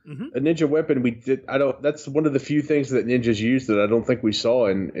a ninja weapon. That's one of the few things that ninjas use that I don't think we saw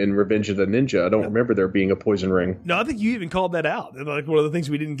in Revenge of the Ninja. I don't remember there being a poison ring. No, I think you even called that out. Like one of the things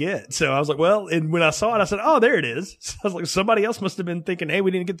we didn't get. So I was like, well, and when I saw it, I said, oh, there it is. So I was like, somebody else must have been thinking, hey,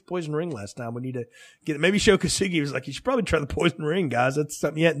 we didn't get the poison ring last time. We need to get it. Maybe Sho Kosugi was like, you should probably try the poison ring, guys. That's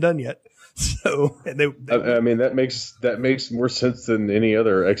something you hadn't done yet. So and I mean that makes more sense than any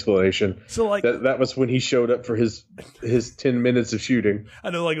other explanation. So like that was when he showed up for his 10 minutes of shooting. I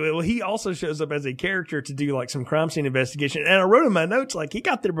know, like, well, he also shows up as a character to do like some crime scene investigation. And I wrote in my notes like he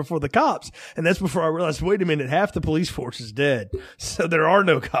got there before the cops, and that's before I realized, wait a minute, half the police force is dead, so there are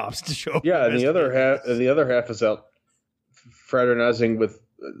no cops to show up. Yeah, and the other half is out fraternizing with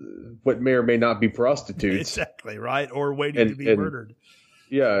what may or may not be prostitutes. Exactly, right, or waiting to be murdered.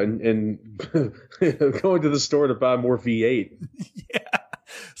 Yeah, and going to the store to buy more V8. Yeah.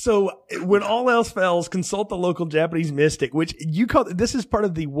 So when all else fails, consult the local Japanese mystic, which you call, this is part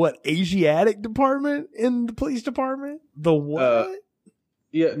of the what, Asiatic department in the police department? The what?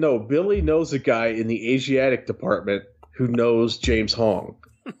 Yeah, no, Billy knows a guy in the Asiatic department who knows James Hong.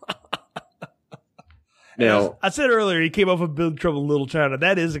 Now, I said earlier he came off of Big Trouble in Little China.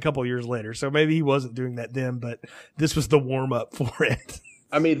 That is a couple years later, so maybe he wasn't doing that then, but this was the warm up for it.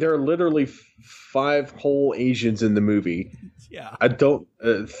 I mean, there are literally 5 whole Asians in the movie. Yeah. I don't.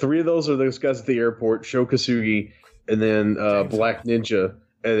 3 of those are those guys at the airport, Sho Kosugi, and then Black Ninja,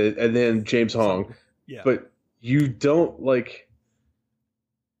 and then James Hong. Yeah. But you don't like.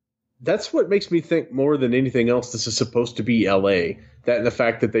 That's what makes me think more than anything else this is supposed to be L.A. That and the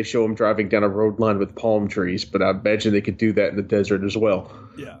fact that they show him driving down a road line with palm trees, but I imagine they could do that in the desert as well.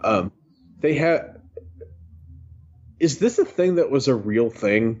 Yeah. They have. Is this a thing that was a real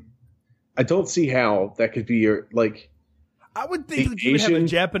thing? I don't see how that could be like. I would think that you would have a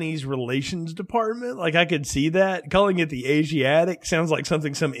Japanese relations department. Like I could see that. Calling it the Asiatic sounds like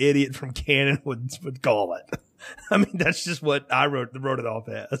something some idiot from Canon would call it. I mean, that's just what I wrote it off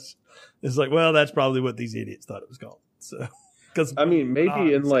as. It's like, well, that's probably what these idiots thought it was called. So, because I mean,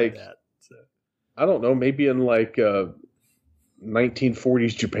 maybe in like that, so. I don't know, maybe in like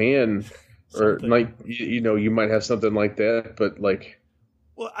 1940s Japan. Something. Or like you might have something like that, but like.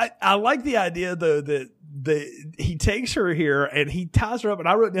 Well, I like the idea though that he takes her here and he ties her up, and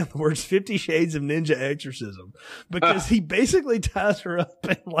I wrote down the words 50 Shades of Ninja Exorcism, because he basically ties her up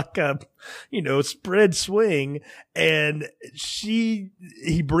in like a spread swing, and he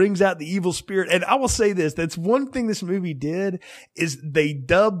brings out the evil spirit. And I will say this, that's one thing this movie did, is they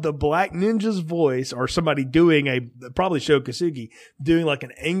dubbed the Black Ninja's voice, or somebody doing probably Sho Kosugi doing like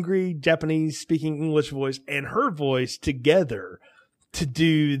an angry Japanese speaking English voice and her voice together to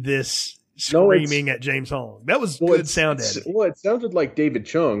do this screaming at James Hong. That was good sound editing. Well, it sounded like David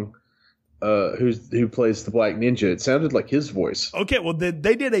Chung, who plays the Black Ninja. It sounded like his voice. Okay, well, they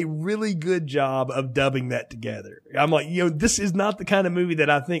did a really good job of dubbing that together. I'm like, this is not the kind of movie that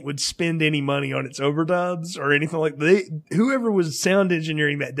I think would spend any money on its overdubs or anything like that. Whoever was sound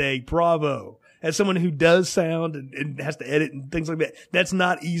engineering that day, bravo. As someone who does sound and has to edit and things like that, that's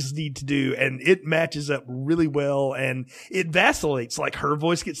not easy to do. And it matches up really well, and it vacillates. Like her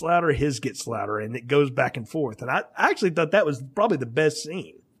voice gets louder, his gets louder, and it goes back and forth. And I actually thought that was probably the best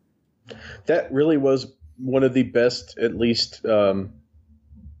scene. That really was one of the best, at least,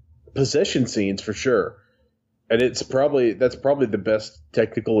 possession scenes for sure. And that's probably the best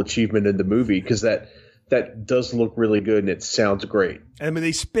technical achievement in the movie, because that does look really good and it sounds great. I mean,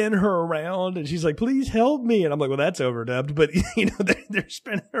 they spin her around and she's like, please help me. And I'm like, well, that's overdubbed. But, they're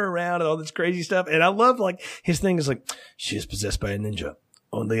spinning her around and all this crazy stuff. And I love, like, his thing is like, she is possessed by a ninja.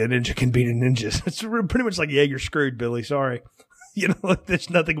 Only a ninja can beat a ninja. It's pretty much like, yeah, you're screwed, Billy. Sorry. There's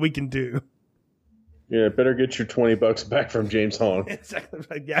nothing we can do. Yeah, better get your $20 back from James Hong. Exactly.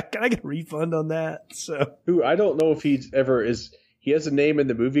 Like, yeah, can I get a refund on that? So, who I don't know if he has a name in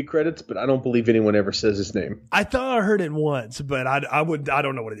the movie credits, but I don't believe anyone ever says his name. I thought I heard it once, but I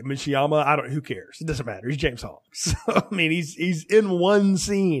don't know what it is. Mishiyama, who cares? It doesn't matter. He's James Hong. So, I mean, he's in one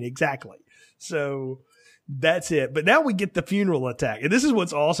scene. Exactly. So that's it. But now we get the funeral attack. And this is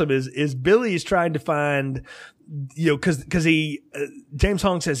what's awesome is Billy is trying to find, cause James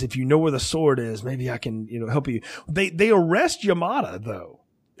Hong says, if you know where the sword is, maybe I can, help you. They arrest Yamada though.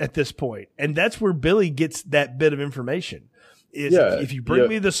 at this point. And that's where Billy gets that bit of information. If you bring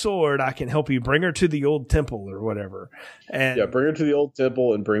me the sword, I can help you bring her to the old temple or whatever. And bring her to the old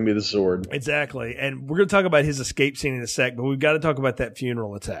temple and bring me the sword. Exactly. And we're going to talk about his escape scene in a sec, but we've got to talk about that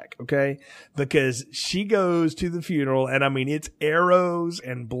funeral attack, okay? Because she goes to the funeral, and I mean, it's arrows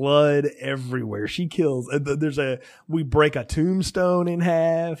and blood everywhere. She kills. We break a tombstone in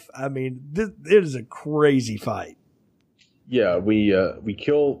half. I mean, it is a crazy fight. Yeah, we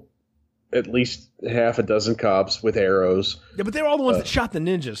kill at least half a dozen cops with arrows. Yeah, but they were all the ones that shot the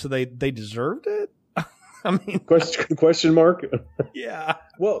ninja, so they deserved it? I mean... Question mark? Yeah.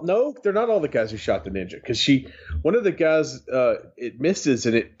 Well, no, they're not all the guys who shot the ninja, because one of the guys, it misses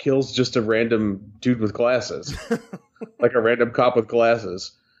and it kills just a random dude with glasses. Like a random cop with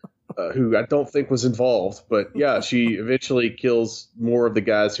glasses, who I don't think was involved. But yeah, she eventually kills more of the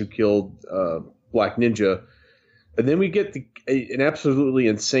guys who killed Black Ninja. And then we get an absolutely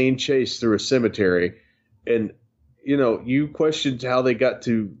insane chase through a cemetery. And, you questioned how they got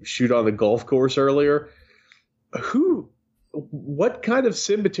to shoot on the golf course earlier. What kind of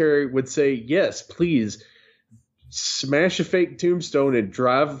cemetery would say, yes, please smash a fake tombstone and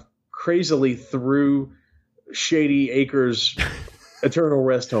drive crazily through Shady Acres Eternal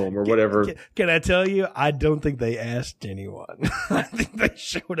Rest Home or whatever? Can I tell you, I don't think they asked anyone. I think they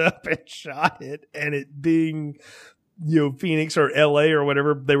showed up and shot it, and it being, Phoenix or LA or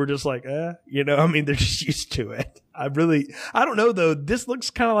whatever, they were just like, I mean, they're just used to it. I don't know though. This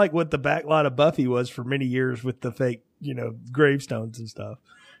looks kind of like what the back lot of Buffy was for many years with the fake, gravestones and stuff.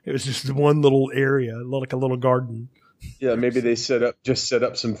 It was just one little area, like a little garden. Yeah, maybe they set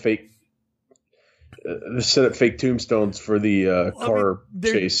up some fake. Set up fake tombstones for the car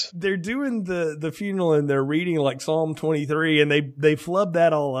chase. They're doing the funeral and they're reading like Psalm 23, and they flub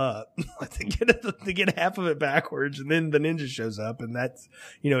that all up. They get half of it backwards, and then the ninja shows up, and that's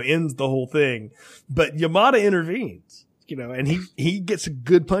ends the whole thing. But Yamada intervenes, and he gets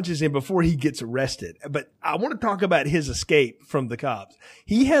good punches in before he gets arrested. But I want to talk about his escape from the cops.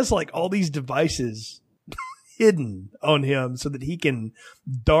 He has like all these devices hidden on him so that he can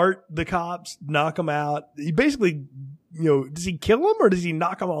dart the cops, knock them out. He basically, does he kill them or does he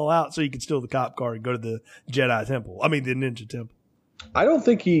knock them all out so he can steal the cop car and go to the Jedi temple? I mean, the ninja temple. I don't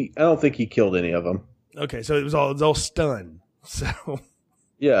think he killed any of them. Okay, so it was all stun. So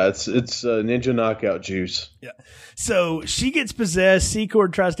yeah, it's ninja knockout juice. Yeah. So she gets possessed.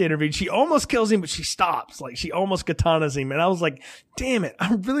 Secord tries to intervene. She almost kills him, but she stops. Like she almost katanas him. And I was like, damn it.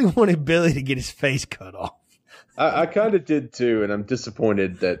 I really wanted Billy to get his face cut off. I kind of did too, and I'm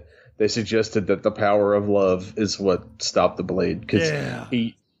disappointed that they suggested that the power of love is what stopped the blade, because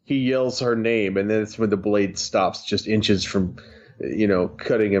he yells her name, and then it's when the blade stops just inches from,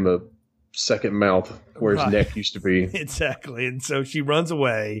 cutting him a second mouth where his neck used to be. Exactly, and so she runs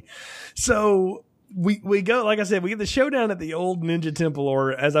away. So we go, like I said, we get the showdown at the old ninja temple,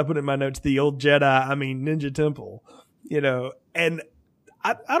 or as I put in my notes, the old ninja temple, and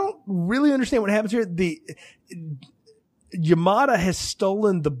I don't really understand what happens here. Yamada has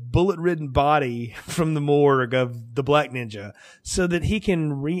stolen the bullet-ridden body from the morgue of the Black Ninja so that he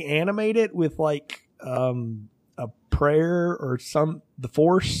can reanimate it with like a prayer or the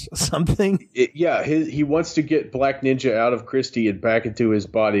Force, something. He wants to get Black Ninja out of Christie and back into his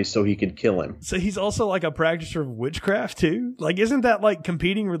body so he can kill him. So he's also like a practitioner of witchcraft too? Like, isn't that like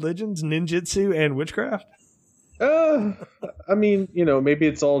competing religions, ninjutsu and witchcraft? I mean, maybe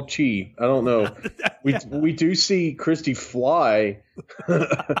it's all chi. I don't know. We do see Christy fly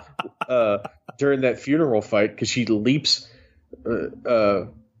during that funeral fight because she leaps to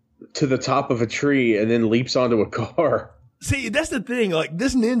the top of a tree and then leaps onto a car. See, that's the thing. Like,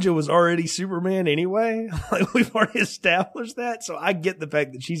 this ninja was already Superman anyway. Like, we've already established that. So I get the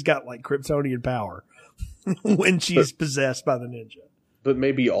fact that she's got like Kryptonian power when she's possessed by the ninja. But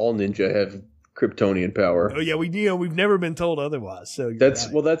maybe all ninja have Kryptonian power. Oh yeah, we've never been told otherwise. So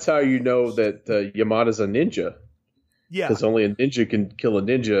that's how you know that Yamada's a ninja. Yeah, because only a ninja can kill a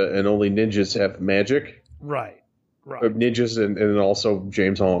ninja, and only ninjas have magic. Right. Ninjas and also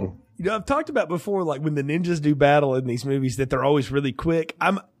James Hong. I've talked about before, like when the ninjas do battle in these movies, that they're always really quick.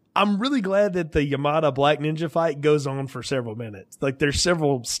 I'm really glad that the Yamada Black Ninja fight goes on for several minutes. Like there's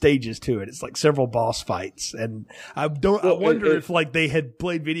several stages to it. It's like several boss fights. And I wonder if like they had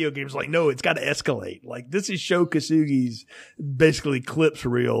played video games like, no, it's got to escalate. Like this is Sho Kasugi's basically clips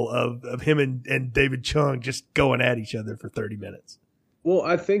reel of him and David Chung just going at each other for 30 minutes. Well,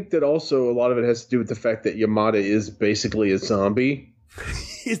 I think that also a lot of it has to do with the fact that Yamada is basically a zombie.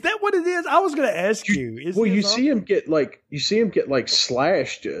 Is that what it is? I was going to ask you. You see him get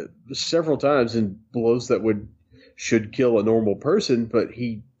slashed several times in blows that should kill a normal person, but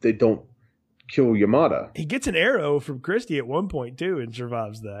he they don't kill Yamada. He gets an arrow from Christie at one point too and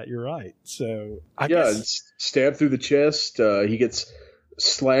survives that. You're right. So I guess stabbed through the chest. He gets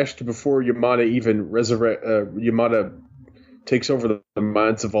slashed before Yamada even Yamada takes over the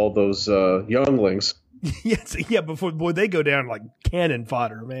minds of all those younglings. Yes, yeah. Before they go down like cannon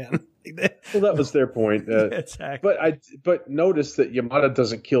fodder, man. Well, that was their point. Exactly. But notice that Yamada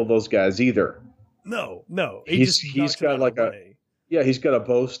doesn't kill those guys either. No. He's got like he's got a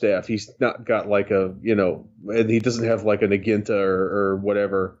bow staff. He's not got like and he doesn't have like a Naginta or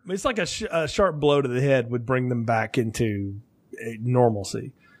whatever. It's like a sharp blow to the head would bring them back into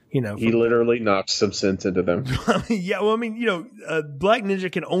normalcy. He literally knocks some sense into them. Yeah, well, I mean, Black Ninja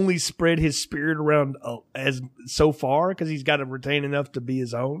can only spread his spirit around as so far because he's got to retain enough to be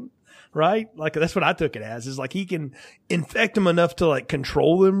his own, right? Like that's what I took it as. Is like he can infect them enough to like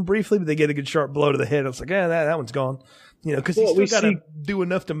control them briefly, but they get a good sharp blow to the head. It's like, that one's gone, because he's still got to do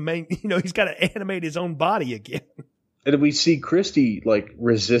enough to make, he's got to animate his own body again. And we see Christie like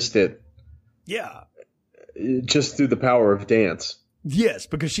resist it, yeah, just through the power of dance. Yes,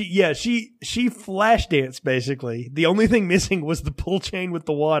 because she flash danced basically. The only thing missing was the pull chain with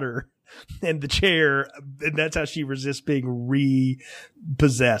the water and the chair, and that's how she resists being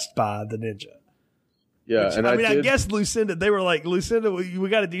repossessed by the ninja. Yeah, which, I guess Lucinda, they were like, Lucinda, we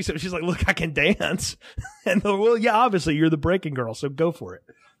got to do something. She's like, look, I can dance, and they're, well, yeah, obviously you're the breaking girl, so go for it.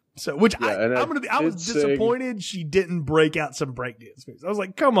 So, I was disappointed she didn't break out some breakdance moves. I was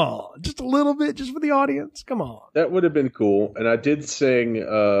like, come on, just a little bit, just for the audience. Come on. That would have been cool. And I did sing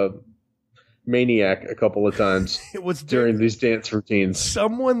Maniac a couple of times during these dance routines.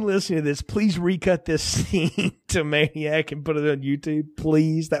 Someone listening to this, please recut this scene to Maniac and put it on YouTube,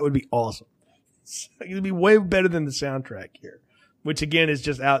 please. That would be awesome. It would be way better than the soundtrack here, which again is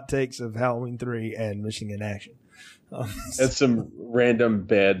just outtakes of Halloween 3 and Missing in Action. That's some random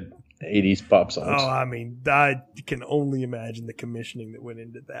bad 80s pop songs. Oh, I mean, I can only imagine the commissioning that went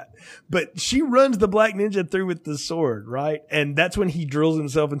into that. But she runs the Black Ninja through with the sword, right? And that's when he drills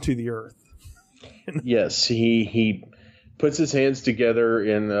himself into the earth. Yes, he puts his hands together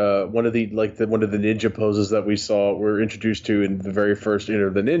in one of the ninja poses that we're introduced to in the very first Enter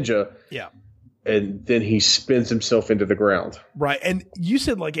the Ninja. Yeah. And then he spins himself into the ground. Right. And you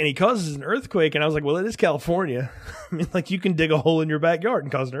said, and he causes an earthquake. And I was like, well, it is California. I mean, you can dig a hole in your backyard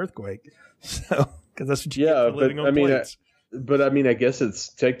and cause an earthquake. So, because that's what you get for living on plates. But I guess it's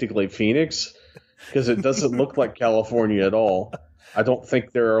technically Phoenix because it doesn't look like California at all. I don't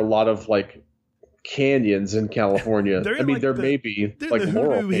think there are a lot of, canyons in California. There may be like the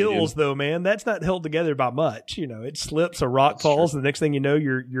Laurel Hoodoo Hills, though, man. That's not held together by much. It slips, a rock falls, and the next thing you know,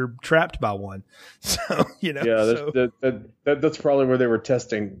 you're trapped by one. So that's probably where they were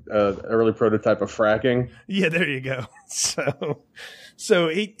testing early prototype of fracking. Yeah, there you go. So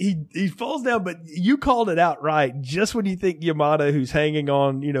he falls down, but you called it out right. Just when you think Yamada, who's hanging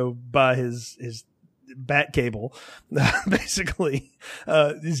on, by his bat cable, basically,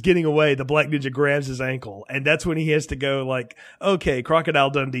 is getting away, the Black Ninja grabs his ankle, and that's when he has to go okay, Crocodile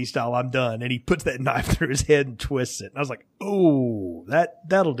Dundee style, I'm done. And he puts that knife through his head and twists it. And I was like, oh,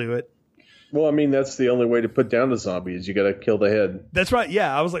 that'll do it. Well, I mean, that's the only way to put down a zombie is you got to kill the head. That's right.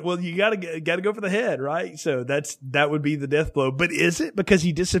 Yeah, I was like, well, you got to go for the head, right? So that would be the death blow. But is it? Because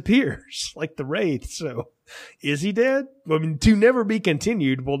he disappears like the Wraith. So is he dead? I mean, to never be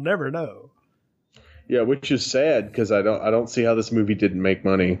continued, we'll never know. Yeah, which is sad because I don't see how this movie didn't make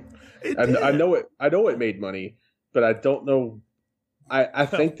money. I know it made money, but I don't know. I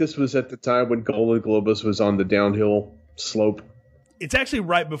think this was at the time when Golden Globus was on the downhill slope. It's actually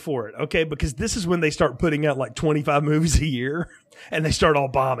right before it, okay? Because this is when they start putting out 25 movies a year, and they start all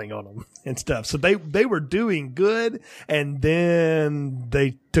bombing on them and stuff. So they were doing good, and then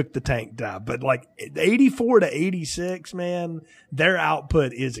they took the tank dive. But 84 to 86, man, their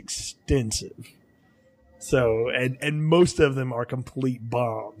output is extensive. So, and most of them are complete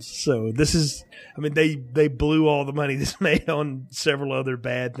bombs. So this is, they blew all the money this made on several other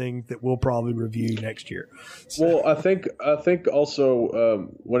bad things that we'll probably review next year. So. Well, I think also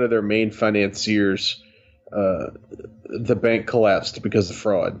one of their main financiers, the bank collapsed because of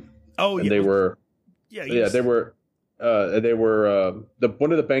fraud. Oh, and yeah. They were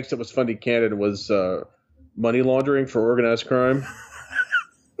one of the banks that was funding Canada was money laundering for organized crime.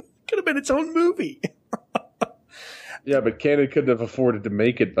 Could have been its own movie. Yeah, but Canada couldn't have afforded to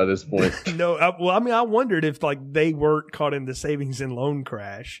make it by this point. No, I wondered if they weren't caught in the savings and loan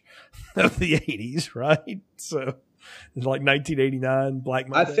crash of the 80s, right? So it's 1989 Black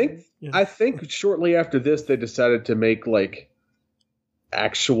Monday. I think shortly after this they decided to make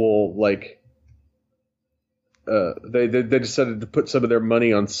actual they decided to put some of their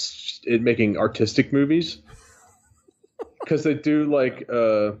money on making artistic movies, because they do like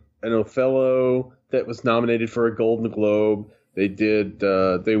an Othello that was nominated for a Golden Globe. They did.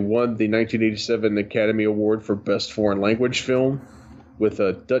 They won the 1987 Academy Award for Best Foreign Language Film with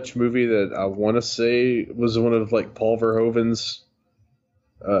a Dutch movie that I want to say was one of like Paul Verhoeven's.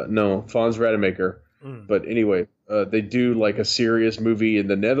 No, Fons Rademacher. But anyway, they do like a serious movie in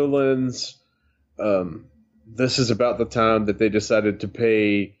the Netherlands. This is about the time that they decided to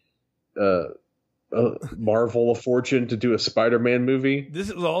pay Marvel a fortune to do a Spider-Man movie.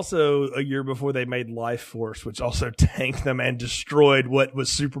 This was also a year before they made Life Force, which also tanked them and destroyed what was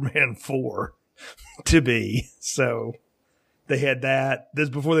Superman 4 to be. So they had that. This is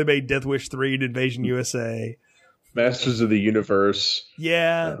before they made Death Wish 3 and Invasion USA. Masters of the Universe.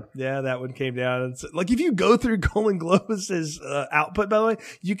 Yeah, that one came down. It's, like, if you go through Golden Globes' output, by the way,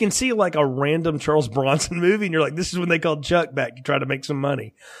 you can see like a random Charles Bronson movie, and you're like, this is when they called Chuck back to try to make some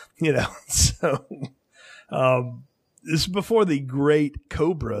money, you know. So, this is before the great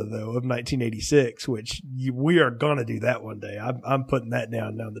Cobra, though, of 1986, which we are gonna do that one day. I'm putting that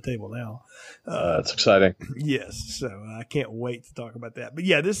down the table now. That's exciting. Yes, so I can't wait to talk about that. But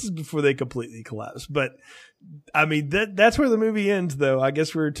yeah, this is before they completely collapse. But I mean, that's where the movie ends, though. I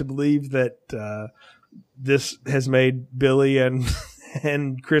guess we're to believe that this has made Billy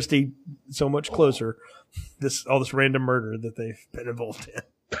and Christy so much closer. All this random murder that they've been involved in.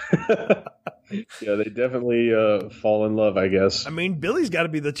 Yeah, they definitely fall in love, I guess. I mean, Billy's got to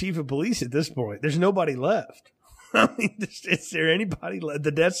be the chief of police at this point. There's nobody left. I mean, is there anybody left?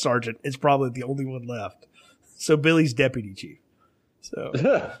 The desk sergeant is probably the only one left. So Billy's deputy chief. So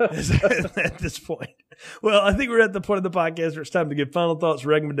at this point. Well, I think we're at the point of the podcast where it's time to give final thoughts,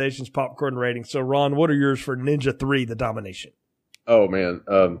 recommendations, popcorn ratings. So, Ron, what are yours for Ninja 3, The Domination? Oh, man.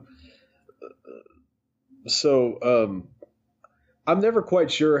 I'm never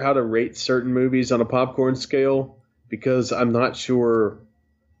quite sure how to rate certain movies on a popcorn scale, because I'm not sure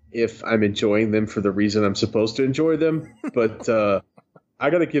if I'm enjoying them for the reason I'm supposed to enjoy them. But I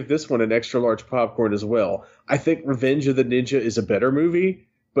got to give this one an extra large popcorn as well. I think Revenge of the Ninja is a better movie,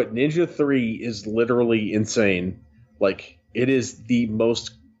 but Ninja 3 is literally insane. Like, it is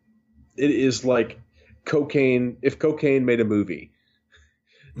like cocaine. If cocaine made a movie,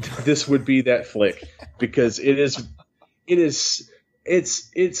 this would be that flick, because it's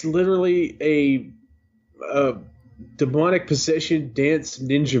literally a demonic possession dance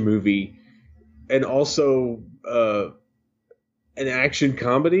ninja movie, and also an action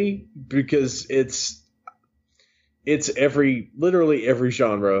comedy, because it's literally every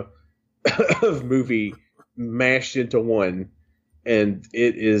genre of movie mashed into one, and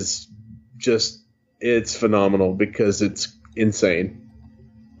it's phenomenal because it's insane.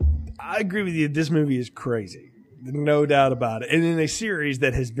 I agree with you. This movie is crazy. No doubt about it. And in a series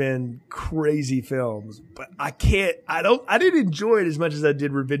that has been crazy films, but I didn't enjoy it as much as I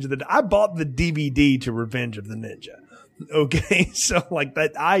did Revenge of the Ninja. I bought the DVD to Revenge of the Ninja. Okay. So like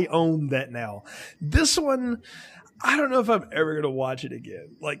that, I own that now. This one, I don't know if I'm ever going to watch it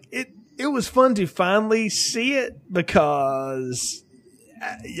again. Like it was fun to finally see it, because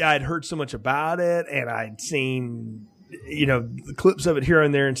I'd heard so much about it, and I'd seen, the clips of it here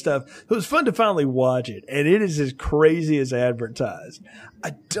and there and stuff. It was fun to finally watch it, and it is as crazy as advertised.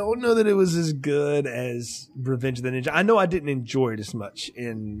 I don't know that it was as good as Revenge of the Ninja. I know I didn't enjoy it as much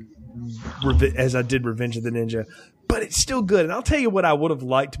as I did Revenge of the Ninja, but it's still good. And I'll tell you what I would have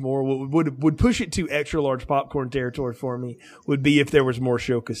liked more, what would push it to extra large popcorn territory for me, would be if there was more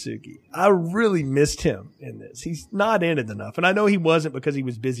Sho Kosugi. I really missed him in this. He's not in it enough. And I know he wasn't because he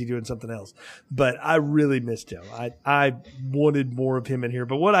was busy doing something else, but I really missed him. I wanted more of him in here,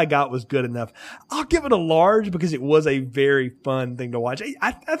 but what I got was good enough. I'll give it a large because it was a very fun thing to watch.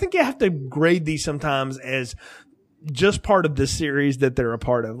 I think you have to grade these sometimes as just part of this series that they're a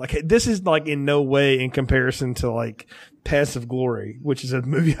part of. Like, this is like in no way in comparison to like Passive Glory, which is a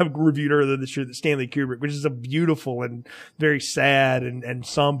movie I've reviewed earlier this year, that Stanley Kubrick, which is a beautiful and very sad and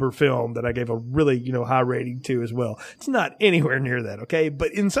somber film that I gave a really, high rating to as well. It's not anywhere near that. Okay.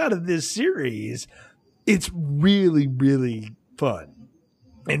 But inside of this series, it's really, really fun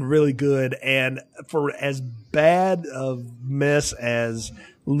and really good. And for as bad of mess as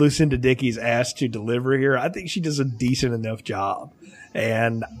Lucinda Dickey's asked to deliver here, I think she does a decent enough job,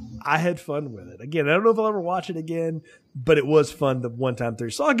 and I had fun with it. Again, I don't know if I'll ever watch it again, but it was fun the one time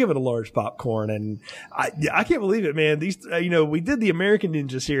through. So I'll give it a large popcorn. And I can't believe it, man. These, we did the American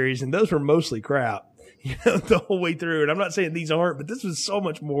Ninja series, and those were mostly crap, the whole way through. And I'm not saying these aren't, but this was so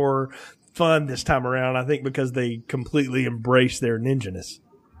much more fun this time around, I think, because they completely embraced their ninjaness.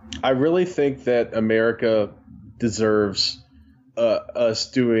 I really think that America deserves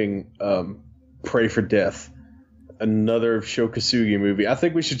us doing Pray for Death, another Sho Kosugi movie. I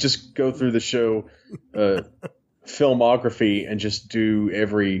think we should just go through the show filmography and just do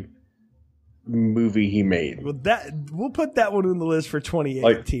every movie he made. Well, we'll put that one on the list for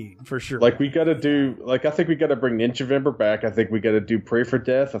 2018 for sure. Like we got to do, like I think we got to bring Ninjavember back. I think we got to do Pray for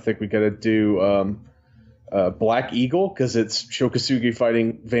Death. I think we got to do Black Eagle because it's Sho Kosugi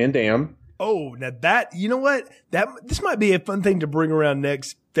fighting Van Damme. Oh, now that, you know what? This might be a fun thing to bring around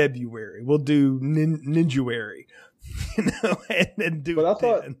next February. We'll do Ninjuary. You know, and do.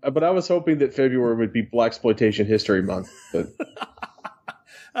 But I was hoping that February would be Blaxploitation History Month. But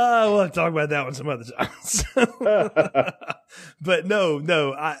we'll have to talk about that one some other time. But no,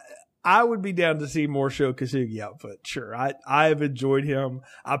 I would be down to see more Sho Kosugi output. Sure, I have enjoyed him.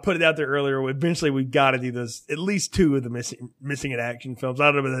 I put it out there earlier. Eventually, we've got to do this. At least 2 of the missing in action films. I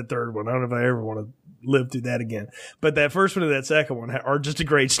don't know about that third one. I don't know if I ever want to live through that again. But that first one and that second one are just a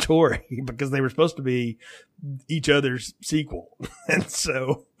great story because they were supposed to be each other's sequel. And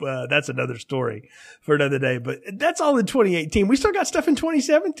so that's another story for another day. But that's all in 2018. We still got stuff in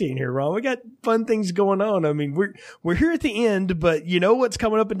 2017 here, Ron. We got fun things going on. I mean, we're here at the end, but you know what's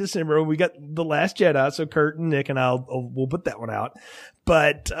coming up in December? We got The Last Jedi. So Kurt and Nick and we'll put that one out.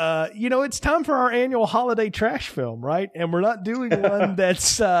 But, it's time for our annual holiday trash film, right? And we're not doing one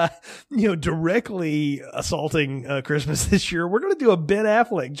that's, directly assaulting Christmas this year. We're going to do a Ben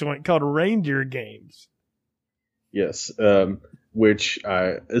Affleck joint called Reindeer Games. Yes, which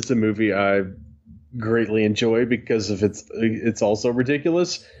is a movie I greatly enjoy because of it's also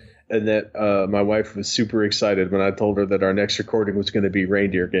ridiculous. And that my wife was super excited when I told her that our next recording was going to be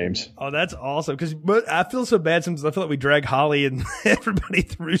Reindeer Games. Oh, that's awesome. But I feel so bad sometimes. I feel like we drag Holly and everybody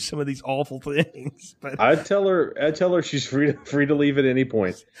through some of these awful things. But I tell her she's free to leave at any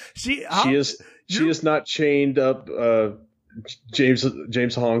point. She is not chained up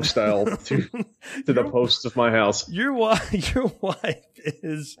James Hong style to the posts of my house. Your wife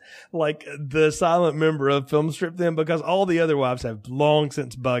is like the silent member of Film Strip then, because all the other wives have long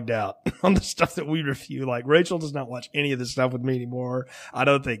since bugged out on the stuff that we review. Like Rachel does not watch any of this stuff with me anymore. I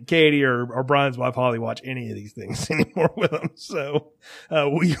don't think Katie or Brian's wife Holly watch any of these things anymore with them. So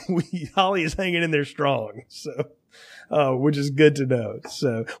Holly is hanging in there strong. So which is good to know.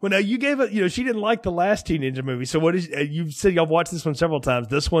 So, well, now you gave it, she didn't like the last Teen Ninja movie. So what is, you've said y'all watched this one several times.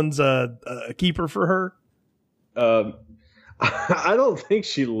 This one's a keeper for her? I don't think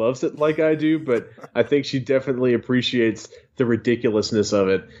she loves it like I do, but I think she definitely appreciates the ridiculousness of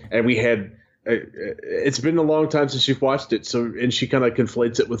it. And it's been a long time since she's watched it. So, and she kind of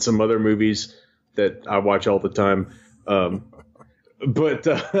conflates it with some other movies that I watch all the time. But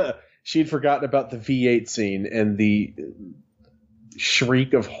she'd forgotten about the V8 scene and the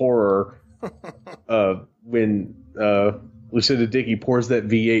shriek of horror when Lucinda Dickey pours that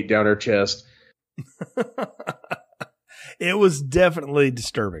V8 down her chest. It was definitely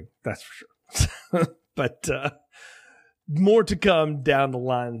disturbing, that's for sure. But more to come down the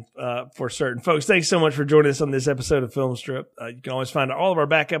line for certain. Folks, thanks so much for joining us on this episode of Film Strip. You can always find all of our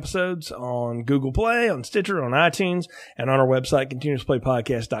back episodes on Google Play, on Stitcher, on iTunes, and on our website,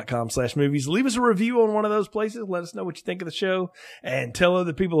 continuousplaypodcast.com/movies. Leave us a review on one of those places. Let us know what you think of the show and tell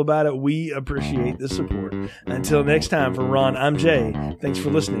other people about it. We appreciate the support. Until next time, for Ron, I'm Jay. Thanks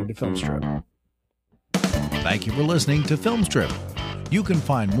for listening to Film Strip. Thank you for listening to Film Strip. You can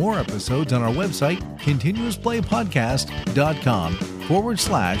find more episodes on our website,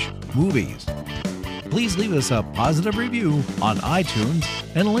 continuousplaypodcast.com/movies. Please leave us a positive review on iTunes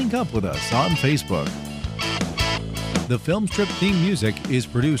and link up with us on Facebook. The Film Strip theme music is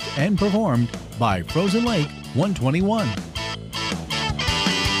produced and performed by Frozen Lake 121.